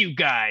with you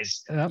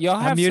guys? Y'all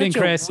have I'm muting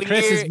Chris.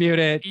 Chris is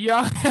muted.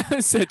 Y'all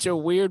have such a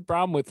weird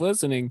problem with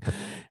listening,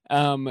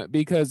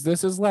 because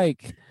this is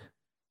like,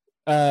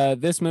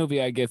 this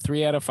movie I give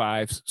 3 out of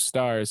 5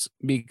 stars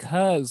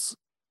because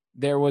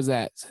there was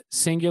that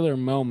singular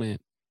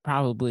moment,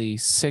 probably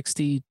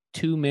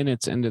 62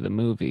 minutes into the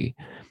movie,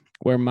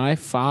 where my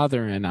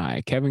father and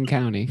I, Kevin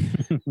County,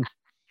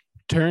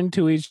 turned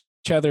to each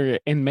other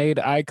and made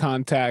eye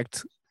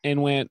contact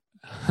and went,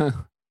 huh.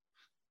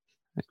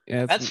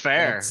 Yeah, that's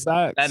fair.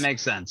 That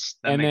makes sense.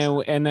 And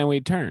then we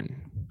turn.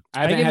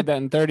 I haven't had that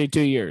in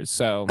 32 years.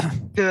 So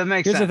yeah, that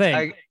makes sense. The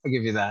thing. I'll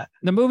give you that.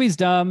 The movie's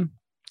dumb.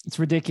 It's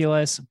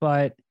ridiculous,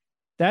 but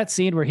that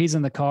scene where he's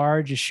in the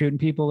car just shooting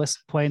people,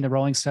 playing the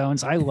Rolling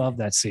Stones, I love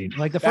that scene.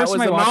 Like the first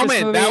time I watched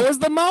this movie, that was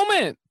the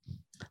moment.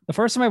 The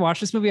first time I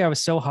watched this movie, I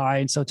was so high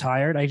and so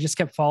tired. I just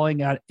kept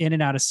falling in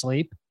and out of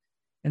sleep.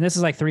 And this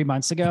is like 3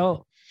 months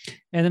ago.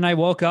 And then I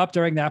woke up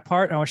during that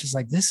part and I was just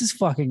like, this is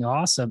fucking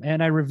awesome.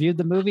 And I reviewed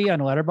the movie on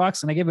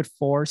Letterboxd and I gave it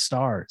 4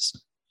 stars.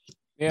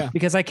 Yeah.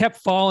 Because I kept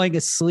falling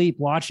asleep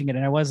watching it.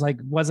 And I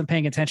wasn't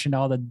paying attention to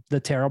all the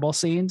terrible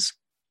scenes.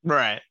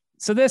 Right.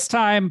 So this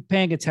time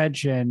paying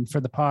attention for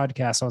the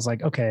podcast, I was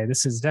like, okay,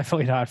 this is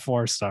definitely not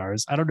 4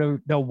 stars. I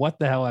don't know what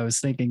the hell I was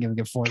thinking giving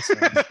it 4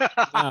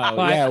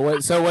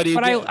 stars. So what do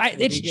you But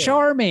it's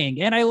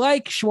charming and I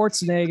like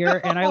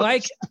Schwarzenegger and I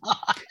like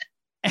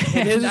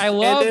And I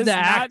love the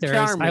actors.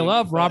 Charming, I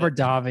love Robert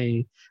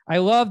Davi. I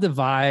love the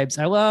vibes.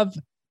 I love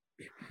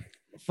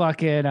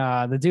fucking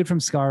the dude from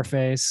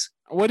Scarface.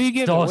 What do you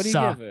give it? What do you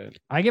give it?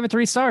 I give it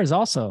 3 stars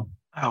also.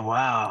 Oh,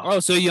 wow. Oh,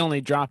 so you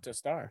only dropped a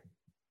star.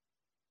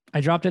 I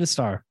dropped it a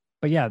star.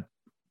 But yeah.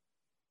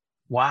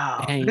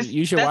 Wow. Dang,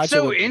 you should that's watch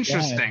so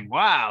interesting.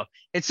 Wow.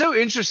 It's so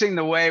interesting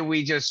the way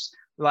we just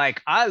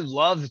like, I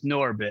loved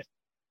Norbit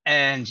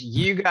and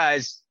you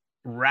guys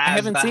I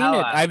haven't seen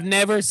it. I've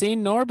never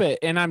seen Norbit,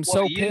 and I'm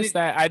so pissed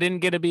that I didn't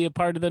get to be a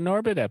part of the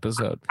Norbit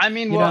episode. I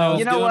mean, you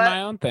know what?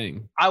 My own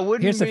thing.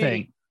 Here's the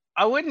thing.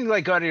 I wouldn't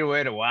like go out of your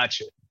way to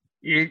watch it.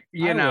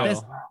 You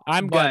know,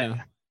 I'm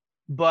gonna.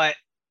 But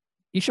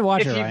you should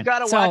watch it. If you've got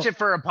to watch it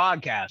for a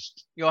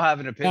podcast, you'll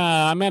have an opinion.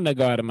 I'm gonna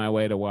go out of my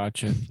way to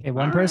watch it. If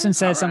one person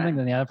says something,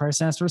 then the other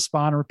person has to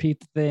respond, repeat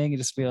the thing, and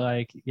just be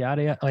like,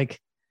 yada yada. Like,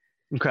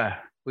 okay,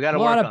 we got a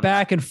lot of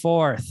back and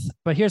forth.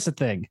 But here's the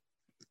thing.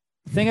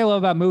 The thing I love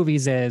about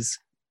movies is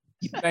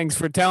thanks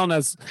for telling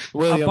us,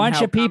 William, a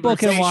bunch of people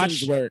can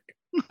watch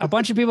a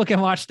bunch of people can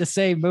watch the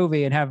same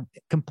movie and have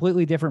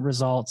completely different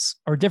results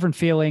or different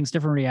feelings,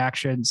 different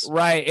reactions.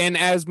 Right. And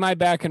as my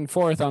back and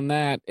forth on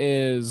that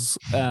is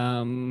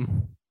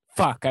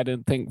fuck, I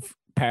didn't think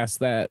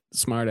past that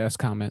smart ass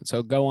comment.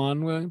 So go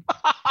on, William.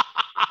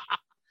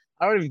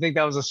 I don't even think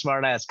that was a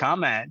smart ass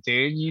comment,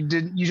 dude.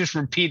 You just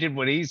repeated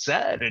what he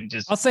said and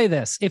just I'll say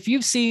this. If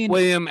you've seen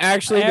William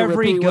actually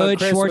every good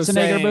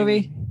Schwarzenegger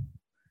movie,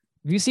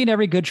 have you seen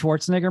every good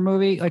Schwarzenegger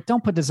movie? Like,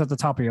 don't put this at the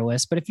top of your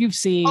list, but if you've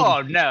seen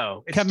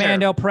Commando,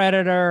 terrible.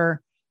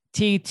 Predator,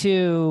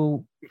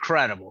 T2,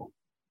 incredible.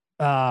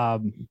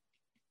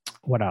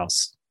 What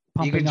else?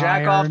 You can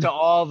jack off to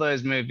all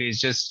those movies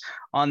just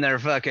on their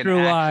fucking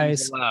True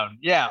Lies alone.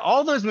 Yeah,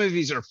 all those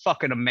movies are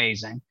fucking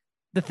amazing.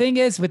 The thing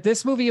is, with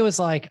this movie, it was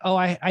like, oh,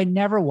 I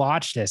never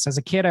watched this. As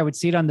a kid, I would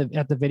see it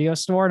at the video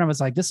store, and I was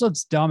like, this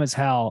looks dumb as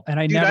hell, and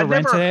I never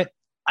rented it.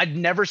 I'd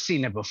never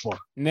seen it before.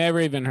 Never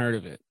even heard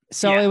of it.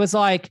 So it was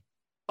like,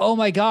 oh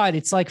my God,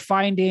 it's like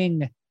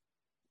finding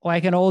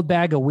like an old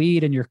bag of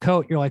weed in your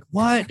coat. You're like,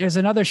 what? There's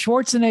another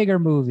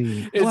Schwarzenegger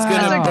movie.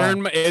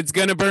 It's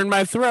gonna burn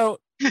my throat.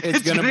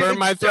 It's gonna burn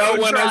my throat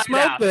when I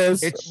smoke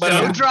this. It's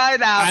so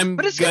dried out,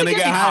 but it's gonna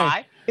get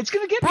high. It's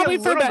gonna get probably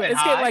me a little bit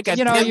high. Like a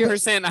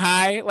 10%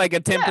 high, like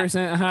a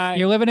 10% high.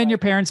 You're living in your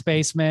parents'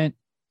 basement.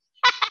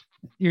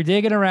 You're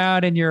digging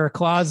around in your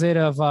closet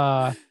of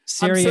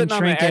Syrian trinkets. I'm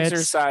sitting on an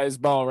exercise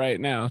ball right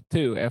now,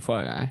 too.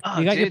 FYI.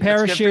 You got your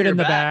parachute in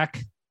the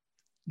back.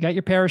 You got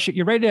your parachute.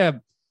 You're ready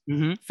to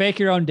fake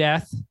your own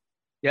death.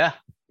 Yeah.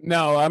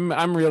 No,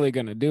 I'm really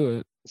gonna do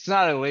it. It's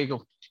not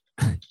illegal.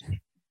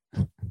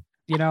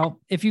 You know,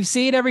 if you've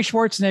seen every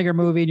Schwarzenegger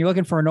movie and you're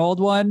looking for an old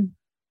one,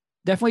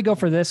 definitely go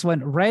for this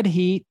one. Red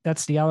Heat.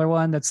 That's the other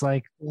one. That's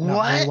like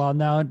not very well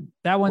known.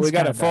 That one's we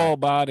got a full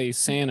body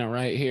Santa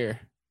right here.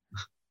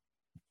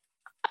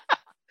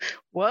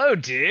 Whoa,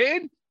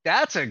 dude.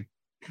 That's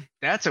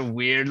a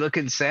weird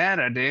looking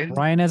Santa, dude.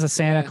 Ryan has a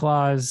Santa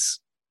Claus.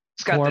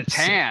 It's got the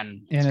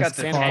tan. It's got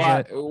the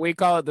closet. We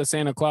call it the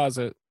Santa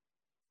Closet.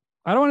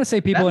 I don't want to say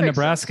people in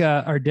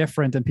Nebraska are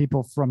different than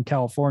people from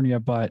California,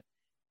 but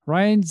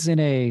Ryan's in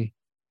a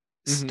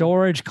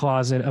storage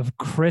closet of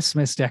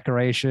Christmas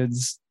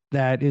decorations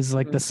that is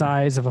like the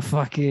size of a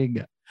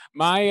fucking.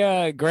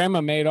 My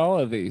grandma made all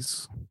of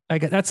these.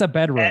 Like that's a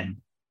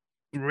bedroom.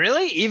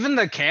 Really? Even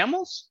the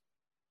camels?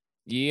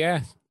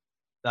 Yeah.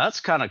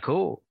 That's kind of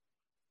cool.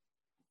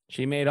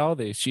 She made all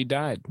these. She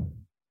died.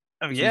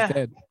 Oh, yeah. She's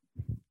dead.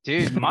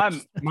 Dude, my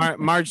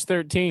March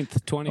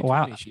 13th, 2020.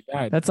 Wow. She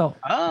died. That's all.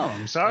 Oh,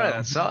 I'm sorry.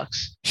 That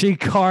sucks. She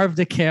carved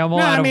a camel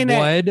out of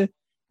wood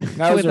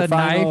with a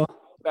knife.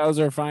 That was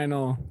her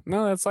final.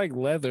 No, that's like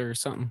leather or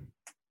something.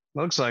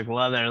 Looks like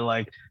leather.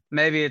 Like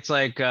maybe it's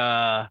like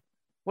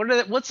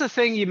what's the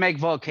thing you make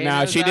volcanoes?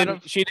 No, she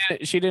didn't. She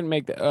didn't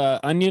make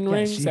the onion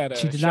rings. She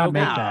did not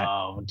make that.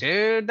 Oh,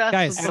 dude, that's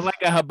guys, like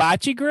a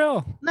hibachi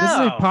grill. No, this is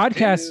a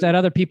podcast that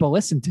other people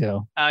listen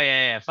to. Oh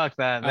yeah, fuck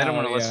that. They don't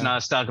want to listen to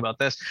us talk about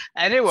this.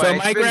 Anyway, so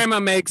my grandma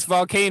makes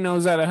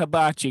volcanoes out of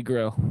hibachi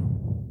grill.